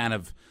just kind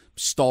of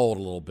stalled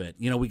a little bit.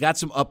 We got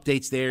some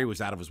updates there. He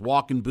was out of his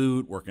walking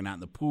boot, working out in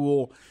the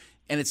pool,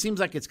 and it seems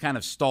like it's kind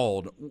of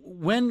stalled.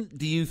 When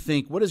do you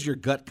think, what does your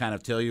gut kind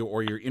of tell you,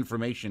 or your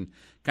information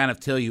kind of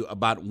tell you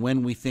about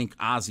when we think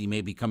Ozzie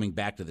may be coming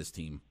back to this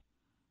team?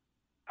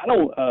 I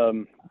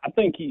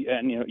think he's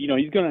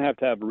going to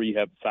have a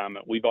rehab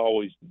assignment. We've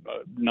always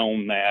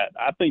known that.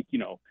 I think,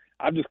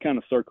 I've just kind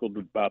of circled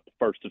about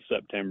the 1st of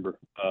September,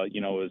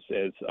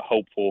 as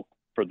hopeful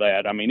for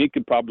that. I mean, it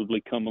could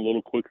probably come a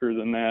little quicker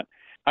than that.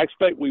 I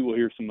expect we will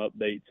hear some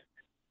updates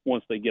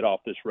once they get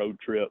off this road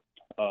trip.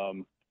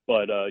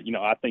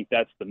 I think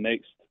that's the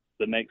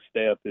next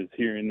step is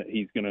hearing that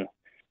he's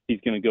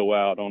gonna go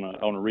out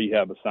on a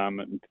rehab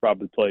assignment and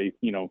probably play,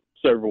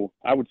 several.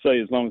 I would say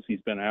as long as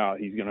he's been out,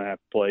 he's gonna have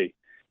to play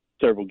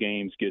several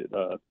games, get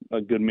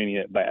a good many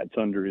at bats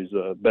under his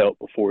belt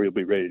before he'll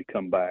be ready to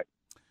come back.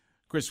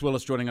 Chris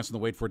Willis joining us on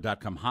the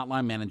waitfor.com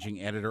hotline,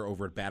 managing editor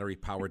over at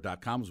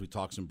batterypower.com as we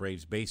talk some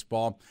Braves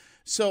baseball.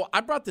 So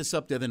I brought this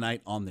up the other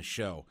night on the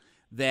show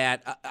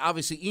that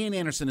obviously Ian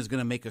Anderson is going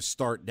to make a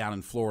start down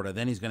in Florida.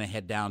 Then he's going to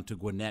head down to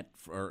Gwinnett,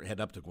 or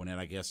head up to Gwinnett,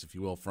 I guess, if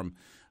you will, from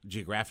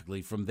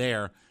geographically from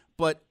there.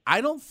 But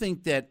I don't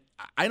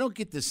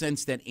get the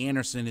sense that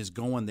Anderson is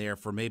going there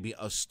for maybe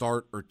a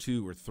start or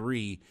 2 or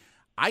 3.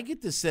 I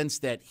get the sense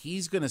that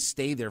he's going to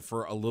stay there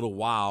for a little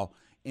while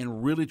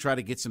and really try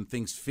to get some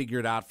things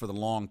figured out for the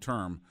long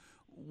term.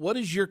 What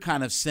is your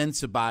kind of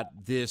sense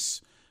about this,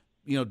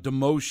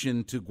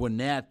 demotion to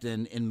Gwinnett,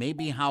 and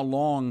maybe how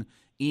long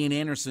Ian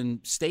Anderson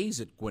stays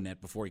at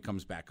Gwinnett before he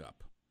comes back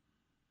up?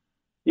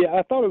 Yeah,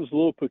 I thought it was a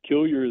little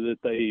peculiar that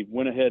they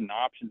went ahead and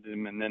optioned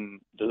him and then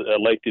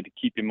elected to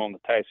keep him on the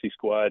taxi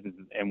squad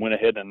and went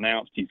ahead and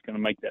announced he's going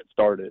to make that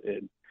start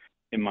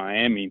in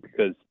Miami,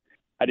 because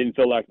I didn't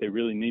feel like they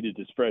really needed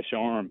his fresh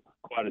arm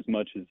quite as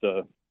much as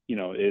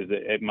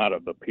it might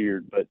have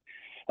appeared. But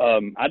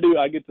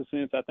I get the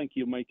sense I think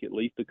he'll make at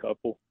least a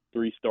couple,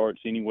 3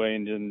 starts anyway,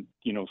 and then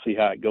see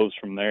how it goes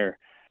from there.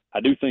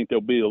 I do think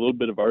there'll be a little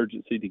bit of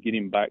urgency to get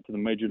him back to the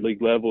major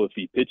league level if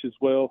he pitches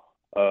well.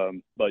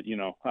 But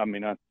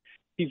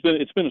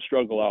it's been a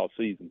struggle all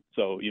season,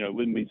 so it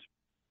wouldn't be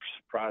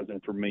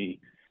surprising for me,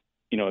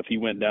 if he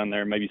went down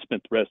there and maybe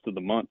spent the rest of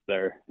the month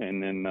there,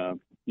 and then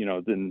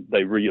then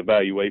they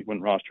reevaluate when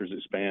rosters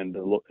expand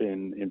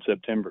in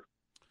September.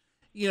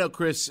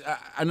 Chris,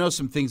 I know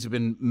some things have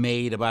been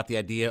made about the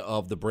idea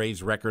of the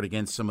Braves' record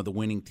against some of the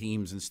winning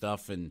teams and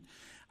stuff, and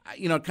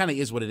it kind of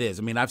is what it is.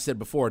 I mean, I've said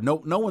before, no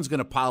one's going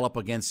to pile up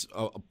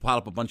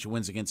a bunch of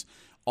wins against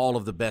all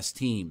of the best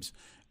teams.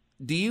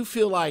 Do you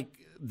feel like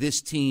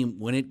this team,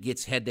 when it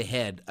gets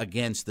head-to-head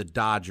against the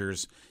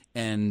Dodgers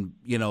and,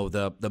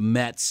 the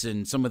Mets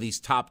and some of these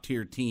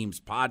top-tier teams,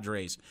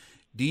 Padres,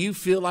 do you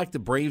feel like the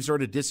Braves are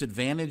at a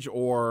disadvantage,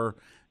 or,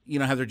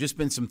 have there just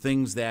been some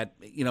things that,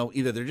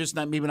 either they're just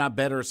maybe not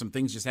better, or some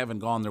things just haven't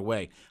gone their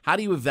way? How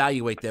do you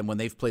evaluate them when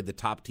they've played the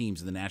top teams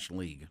in the National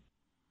League?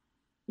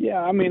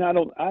 Yeah, I mean,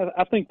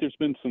 I think there's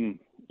been some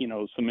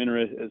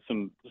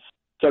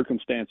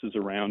circumstances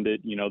around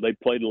it. They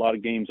played a lot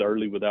of games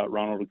early without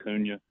Ronald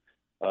Acuna.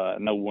 I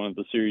know one of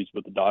the series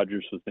with the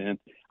Dodgers was then.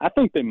 I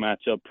think they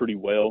match up pretty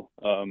well,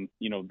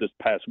 this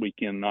past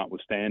weekend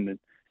notwithstanding.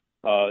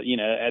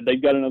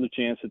 They've got another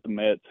chance at the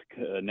Mets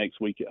next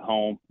week at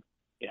home.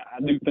 Yeah,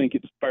 I do think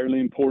it's fairly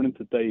important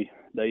that they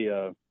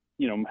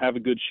have a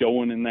good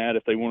showing in that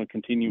if they want to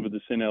continue with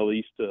this NL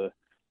East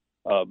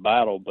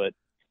battle. But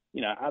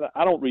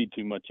I don't read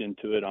too much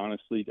into it,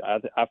 honestly.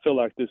 I feel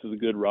like this is a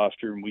good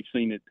roster, and we've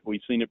seen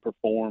it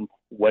perform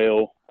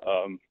well.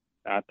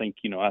 I think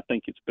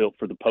it's built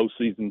for the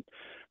postseason,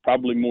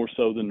 probably more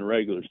so than the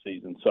regular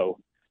season. So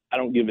I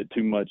don't give it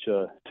too much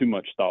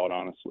thought,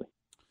 honestly.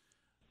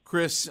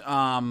 Chris,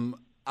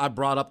 I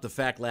brought up the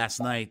fact last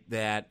night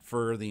that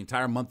for the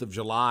entire month of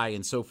July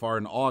and so far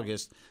in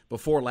August,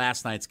 before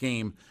last night's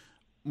game,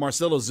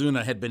 Marcell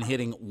Ozuna had been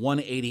hitting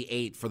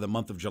 188 for the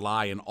month of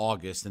July and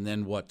August, and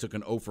then took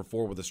an 0 for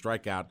 4 with a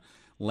strikeout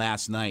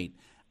last night.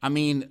 I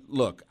mean,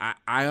 look,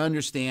 I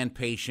understand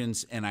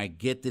patience, and I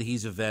get that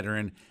he's a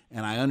veteran,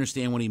 and I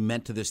understand what he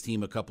meant to this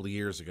team a couple of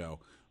years ago.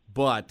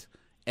 But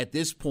at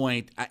this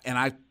point,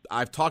 and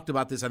I've talked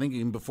about this, I think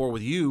even before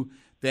with you,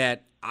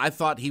 that I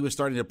thought he was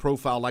starting to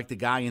profile like the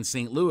guy in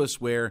St. Louis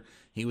where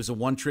he was a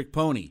one-trick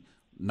pony.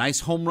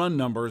 Nice home run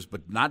numbers,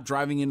 but not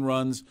driving in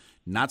runs,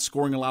 not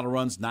scoring a lot of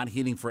runs, not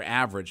hitting for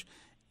average.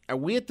 Are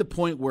we at the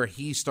point where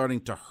he's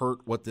starting to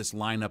hurt what this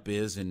lineup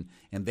is and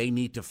they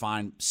need to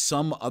find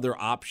some other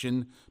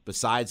option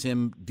besides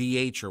him,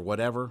 DH or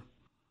whatever?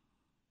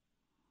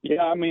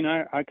 Yeah, I mean,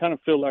 I kind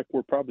of feel like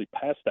we're probably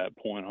past that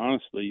point,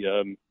 honestly.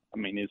 I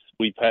mean,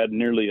 we've had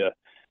nearly a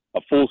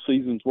full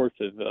season's worth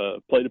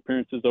of plate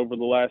appearances over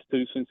the last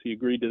two since he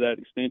agreed to that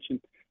extension.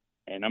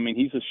 And, I mean,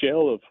 he's a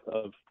shell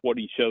of what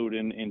he showed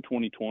in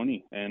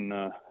 2020. And,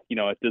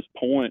 at this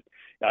point,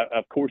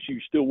 of course, you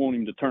still want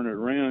him to turn it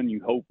around.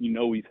 You hope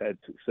he's had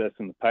success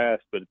in the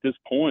past. But at this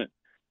point,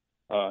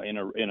 in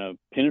a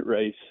pennant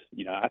race,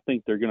 I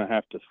think they're going to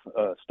have to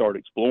start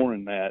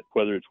exploring that,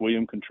 whether it's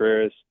William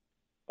Contreras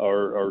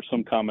or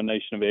some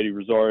combination of Eddie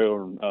Rosario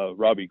or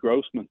Robbie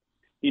Grossman.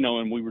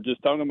 And we were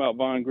just talking about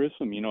Vaughn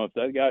Grissom. If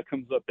that guy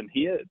comes up and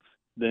hits,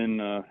 then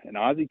and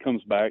Ozzie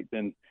comes back,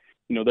 then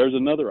there's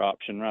another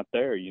option right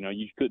there.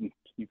 You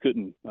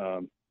couldn't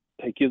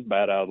take his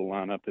bat out of the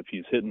lineup if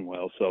he's hitting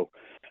well. So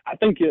I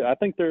think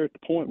they're at the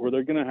point where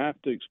they're going to have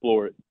to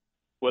explore it,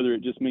 whether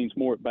it just means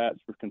more at bats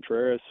for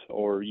Contreras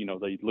or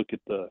they look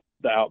at the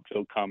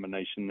outfield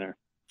combination there.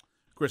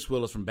 Chris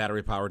Willis from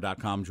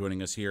BatteryPower.com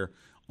joining us here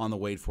on the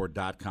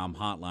WadeFord.com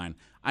hotline.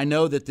 I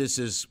know that this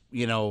is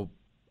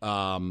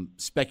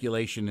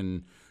speculation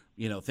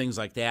and things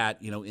like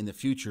that in the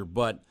future,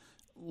 but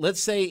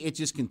let's say it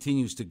just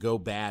continues to go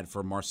bad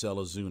for Marcell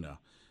Ozuna.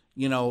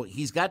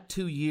 He's got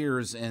 2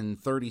 years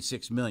and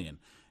 $36 million.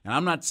 And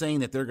I'm not saying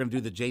that they're going to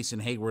do the Jason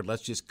Hayward,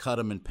 let's just cut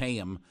him and pay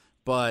him.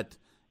 But,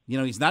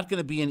 he's not going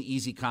to be an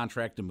easy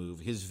contract to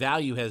move. His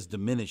value has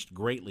diminished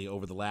greatly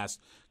over the last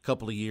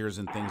couple of years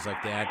and things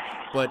like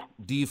that. But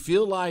do you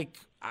feel like,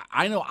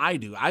 I know I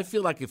do, I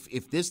feel like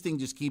if this thing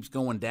just keeps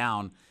going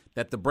down,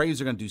 that the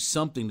Braves are going to do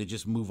something to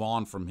just move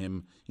on from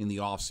him in the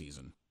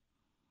offseason.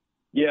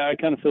 Yeah,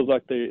 it kind of feels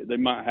like they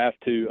might have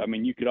to. I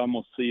mean, you could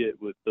almost see it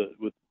with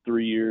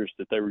 3 years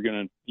that they were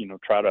going to,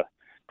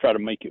 try to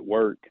make it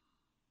work.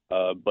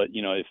 But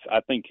if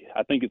I think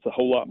it's a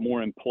whole lot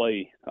more in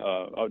play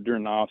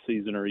during the off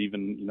season or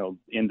even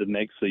into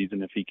next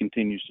season if he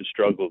continues to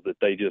struggle, that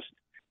they just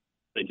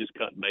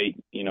cut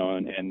bait,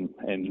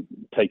 and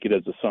take it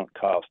as a sunk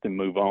cost and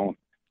move on.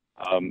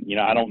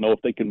 I don't know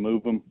if they can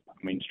move him.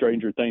 I mean,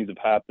 stranger things have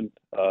happened.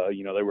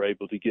 They were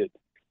able to get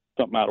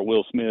something out of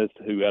Will Smith,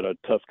 who had a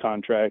tough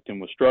contract and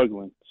was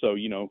struggling. So,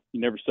 you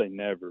never say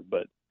never.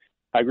 But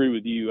I agree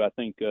with you. I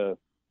think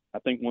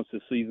once the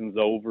season's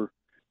over,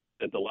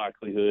 that the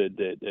likelihood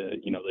that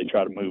they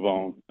try to move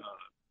on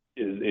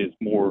is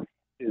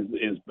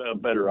a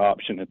better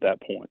option at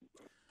that point.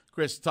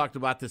 Chris talked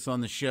about this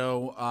on the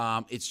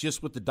show. It's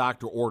just what the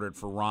doctor ordered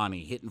for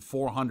Ronnie, hitting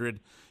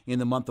 400 in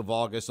the month of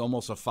August,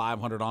 almost a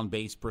 500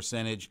 on-base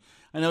percentage.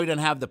 I know he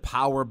doesn't have the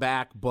power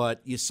back,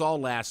 but you saw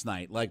last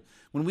night, like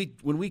when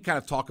we kind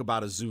of talk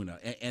about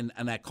Ozuna,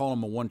 and I call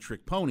him a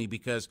one-trick pony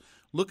because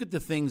look at the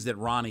things that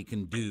Ronnie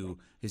can do,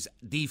 his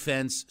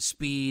defense,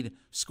 speed,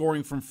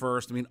 scoring from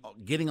first, I mean,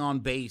 getting on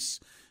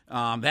base,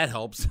 that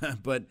helps,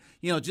 but,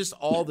 just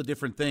all the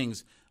different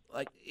things.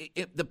 Like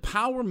the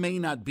power may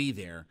not be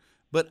there,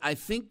 but I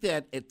think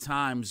that at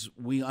times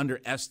we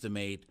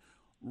underestimate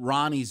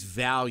Ronnie's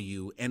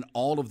value and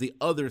all of the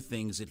other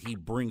things that he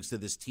brings to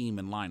this team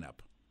and lineup.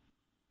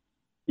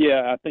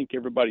 Yeah, I think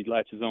everybody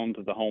latches on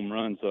to the home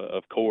runs,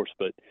 of course,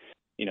 but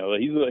he's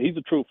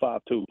a true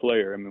 5-tool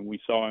player. I mean, we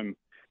saw him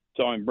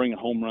bring a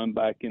home run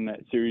back in that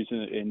series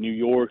in New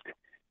York.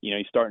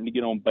 He's starting to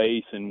get on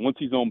base, and once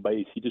he's on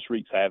base, he just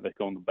wreaks havoc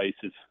on the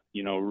bases.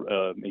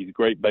 He's a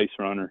great base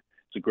runner.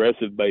 He's an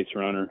aggressive base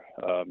runner.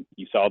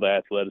 You saw the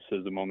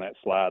athleticism on that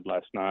slide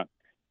last night.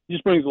 He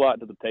just brings a lot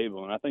to the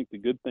table, and I think the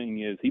good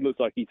thing is he looks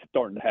like he's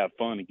starting to have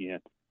fun again.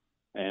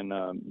 And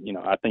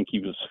I think he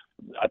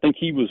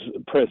was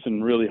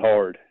pressing really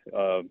hard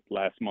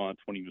last month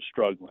when he was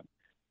struggling.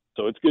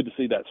 So it's good to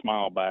see that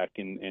smile back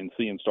and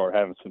see him start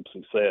having some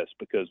success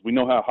because we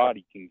know how hot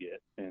he can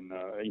get. And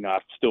I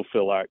still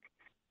feel like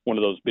one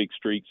of those big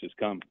streaks is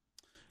coming.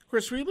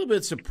 Chris, were you a little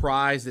bit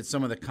surprised at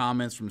some of the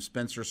comments from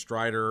Spencer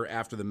Strider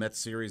after the Mets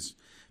series,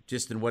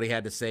 just in what he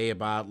had to say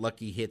about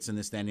lucky hits and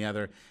this, that, and the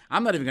other?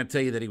 I'm not even going to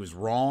tell you that he was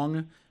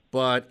wrong,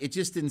 but it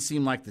just didn't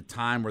seem like the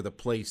time or the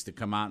place to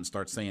come out and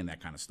start saying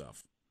that kind of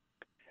stuff.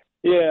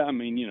 Yeah, I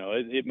mean,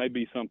 it may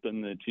be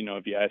something that,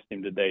 if you asked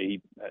him today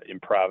in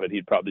private,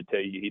 he'd probably tell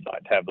you he'd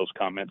like to have those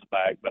comments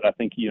back. But I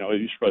think, he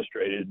was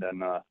frustrated.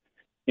 And,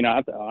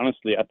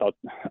 honestly, I thought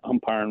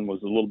umpiring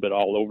was a little bit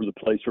all over the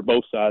place for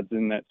both sides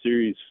in that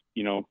series,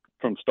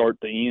 from start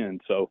to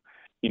end. So,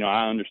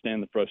 I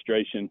understand the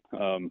frustration.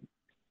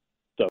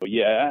 So So,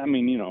 yeah, I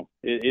mean,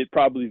 it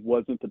probably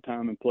wasn't the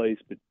time and place,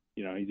 but,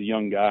 he's a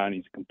young guy and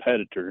he's a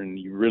competitor, and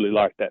you really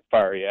like that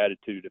fiery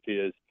attitude of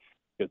his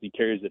because he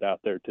carries it out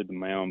there to the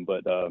mound.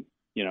 But,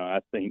 I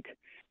think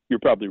you're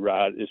probably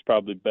right. It's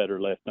probably better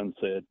left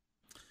unsaid.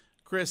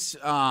 Chris,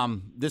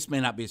 this may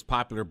not be as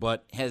popular,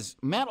 but has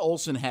Matt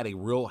Olson had a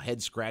real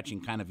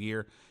head-scratching kind of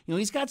year?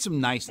 He's got some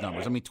nice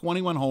numbers. I mean,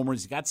 21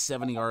 homers, he's got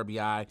 70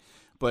 RBI.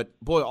 But,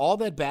 boy, all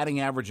that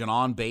batting average and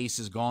on base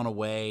has gone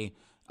away.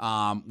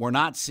 We're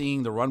not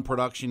seeing the run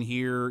production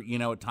here,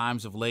 at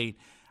times of late.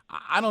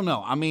 I don't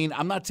know. I mean,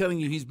 I'm not telling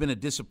you he's been a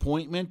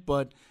disappointment,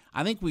 but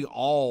I think we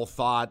all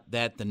thought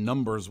that the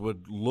numbers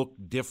would look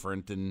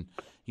different. And,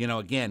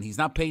 again, he's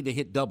not paid to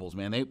hit doubles,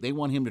 man. They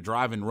want him to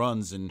drive in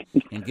runs and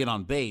get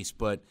on base.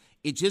 But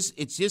it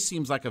just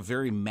seems like a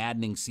very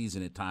maddening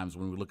season at times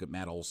when we look at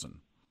Matt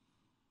Olson.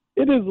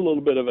 It is a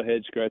little bit of a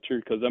head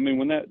scratcher because, I mean,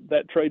 when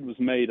that trade was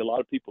made, a lot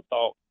of people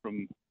thought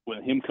from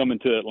when him coming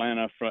to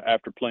Atlanta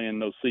after playing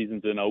those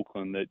seasons in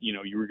Oakland that,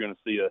 you were going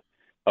to see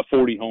a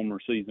 40-homer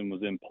season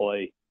was in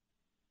play,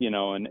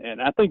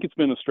 and I think it's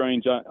been a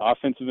strange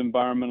offensive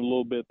environment a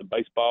little bit. The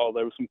baseball,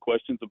 there were some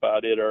questions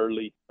about it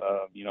early,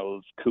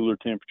 those cooler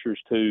temperatures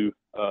too.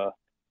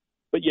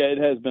 But, yeah, it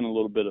has been a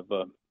little bit of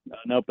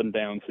an up and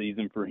down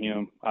season for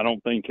him. I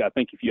think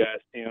if you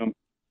asked him,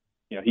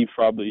 he'd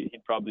probably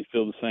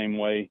feel the same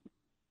way.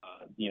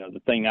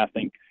 The thing I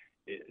think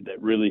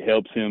that really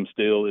helps him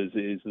still is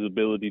his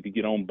ability to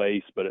get on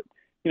base, but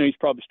he's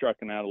probably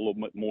striking out a little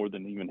bit more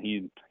than even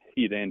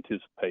he'd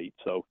anticipate.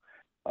 So,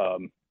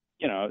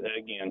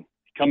 again,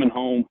 coming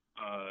home,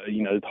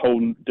 a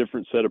whole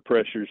different set of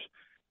pressures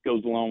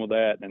goes along with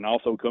that, and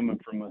also coming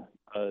from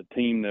a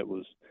team that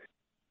was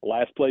a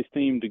last place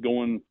team to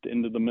going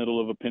into the middle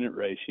of a pennant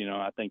race.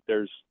 I think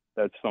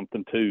that's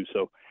something too.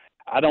 So.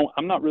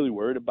 I'm not really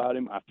worried about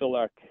him. I feel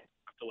like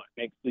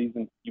next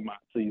season you might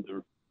see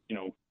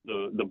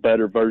the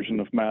better version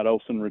of Matt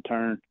Olson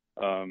return,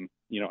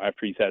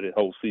 after he's had a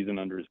whole season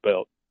under his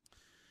belt.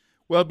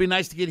 Well, it'd be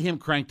nice to get him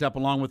cranked up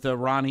along with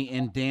Ronnie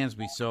and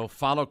Dansby. So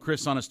follow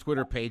Chris on his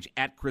Twitter page,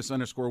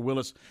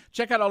 @Chris_Willis.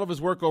 Check out all of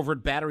his work over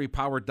at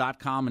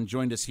batterypower.com and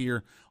joined us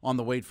here on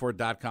the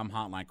waitfor.com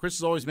hotline. Chris,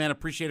 as always, man,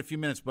 appreciate a few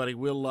minutes, buddy.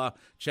 We'll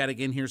chat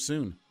again here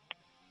soon.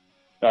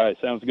 All right,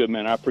 sounds good,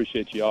 man. I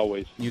appreciate you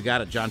always. You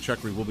got it. John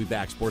Chuckery will be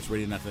back. Sports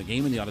Radio After the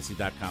Game and the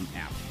Odyssey.com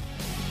app.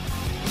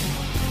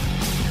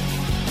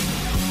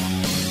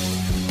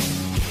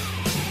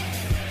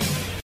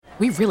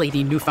 We really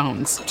need new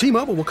phones.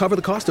 T-Mobile will cover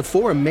the cost of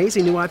 4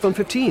 amazing new iPhone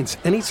 15s,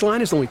 and each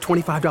line is only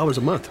 $25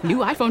 a month. New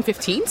iPhone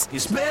 15s?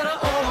 It's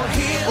better over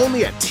here.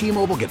 Only at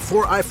T-Mobile, get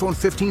 4 iPhone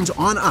 15s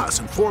on us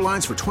and 4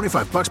 lines for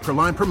 $25 per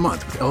line per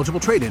month with eligible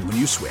trade-in when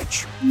you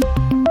switch.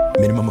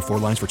 Minimum of 4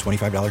 lines for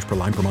 $25 per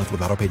line per month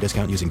with auto-pay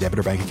discount using debit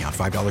or bank account.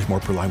 $5 more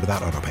per line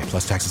without auto-pay,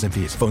 plus taxes and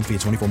fees. Phone fee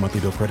at 24 monthly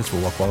bill credits for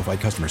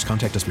well-qualified customers.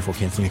 Contact us before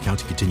canceling account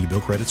to continue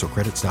bill credits or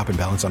credit stop and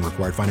balance on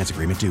required finance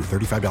agreement due.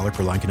 $35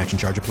 per line connection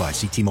charge applies.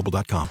 See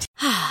T-Mobile.com.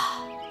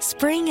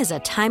 Spring is a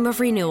time of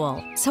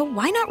renewal, so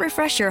why not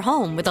refresh your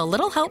home with a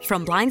little help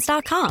from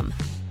Blinds.com?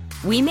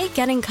 We make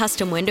getting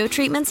custom window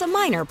treatments a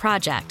minor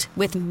project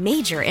with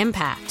major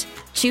impact.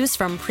 Choose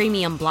from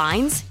premium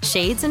blinds,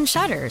 shades, and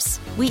shutters.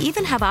 We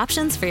even have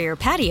options for your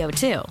patio,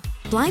 too.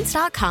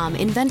 Blinds.com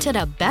invented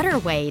a better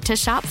way to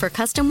shop for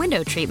custom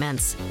window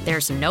treatments.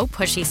 There's no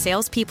pushy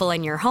salespeople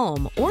in your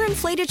home or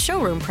inflated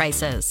showroom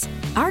prices.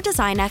 Our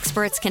design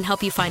experts can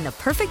help you find the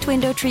perfect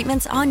window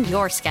treatments on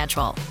your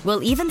schedule.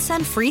 We'll even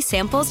send free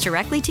samples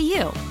directly to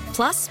you.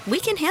 Plus, we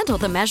can handle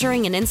the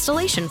measuring and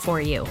installation for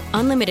you.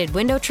 Unlimited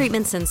window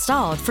treatments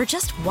installed for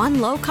just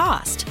one low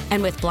cost.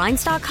 And with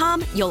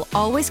Blinds.com, you'll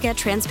always get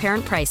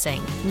transparent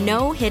pricing.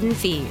 No hidden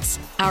fees.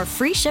 Our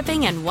free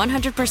shipping and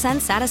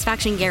 100%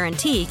 satisfaction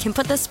guarantee can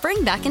put the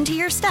spring back into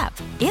your step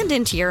and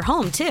into your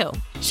home, too.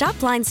 Shop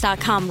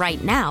Blinds.com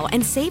right now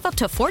and save up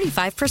to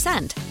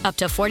 45%. Up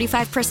to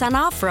 45%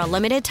 off for a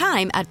limited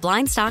time at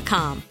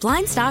Blinds.com.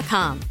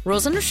 Blinds.com.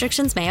 Rules and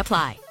restrictions may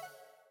apply.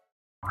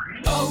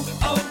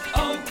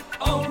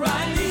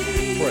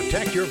 O'Reilly.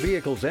 Protect your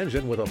vehicle's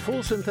engine with a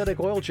full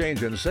synthetic oil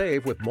change and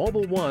save with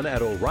Mobil 1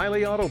 at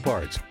O'Reilly Auto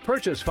Parts.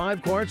 Purchase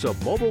 5 quarts of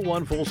Mobil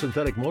 1 full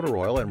synthetic motor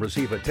oil and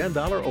receive a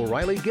 $10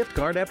 O'Reilly gift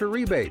card after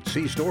rebate.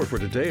 See store for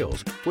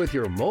details. With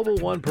your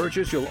Mobil 1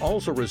 purchase, you'll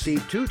also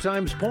receive 2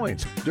 times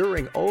points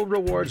during O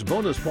Rewards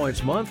Bonus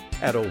Points Month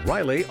at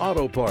O'Reilly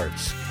Auto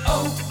Parts.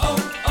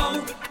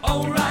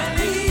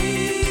 O'Reilly.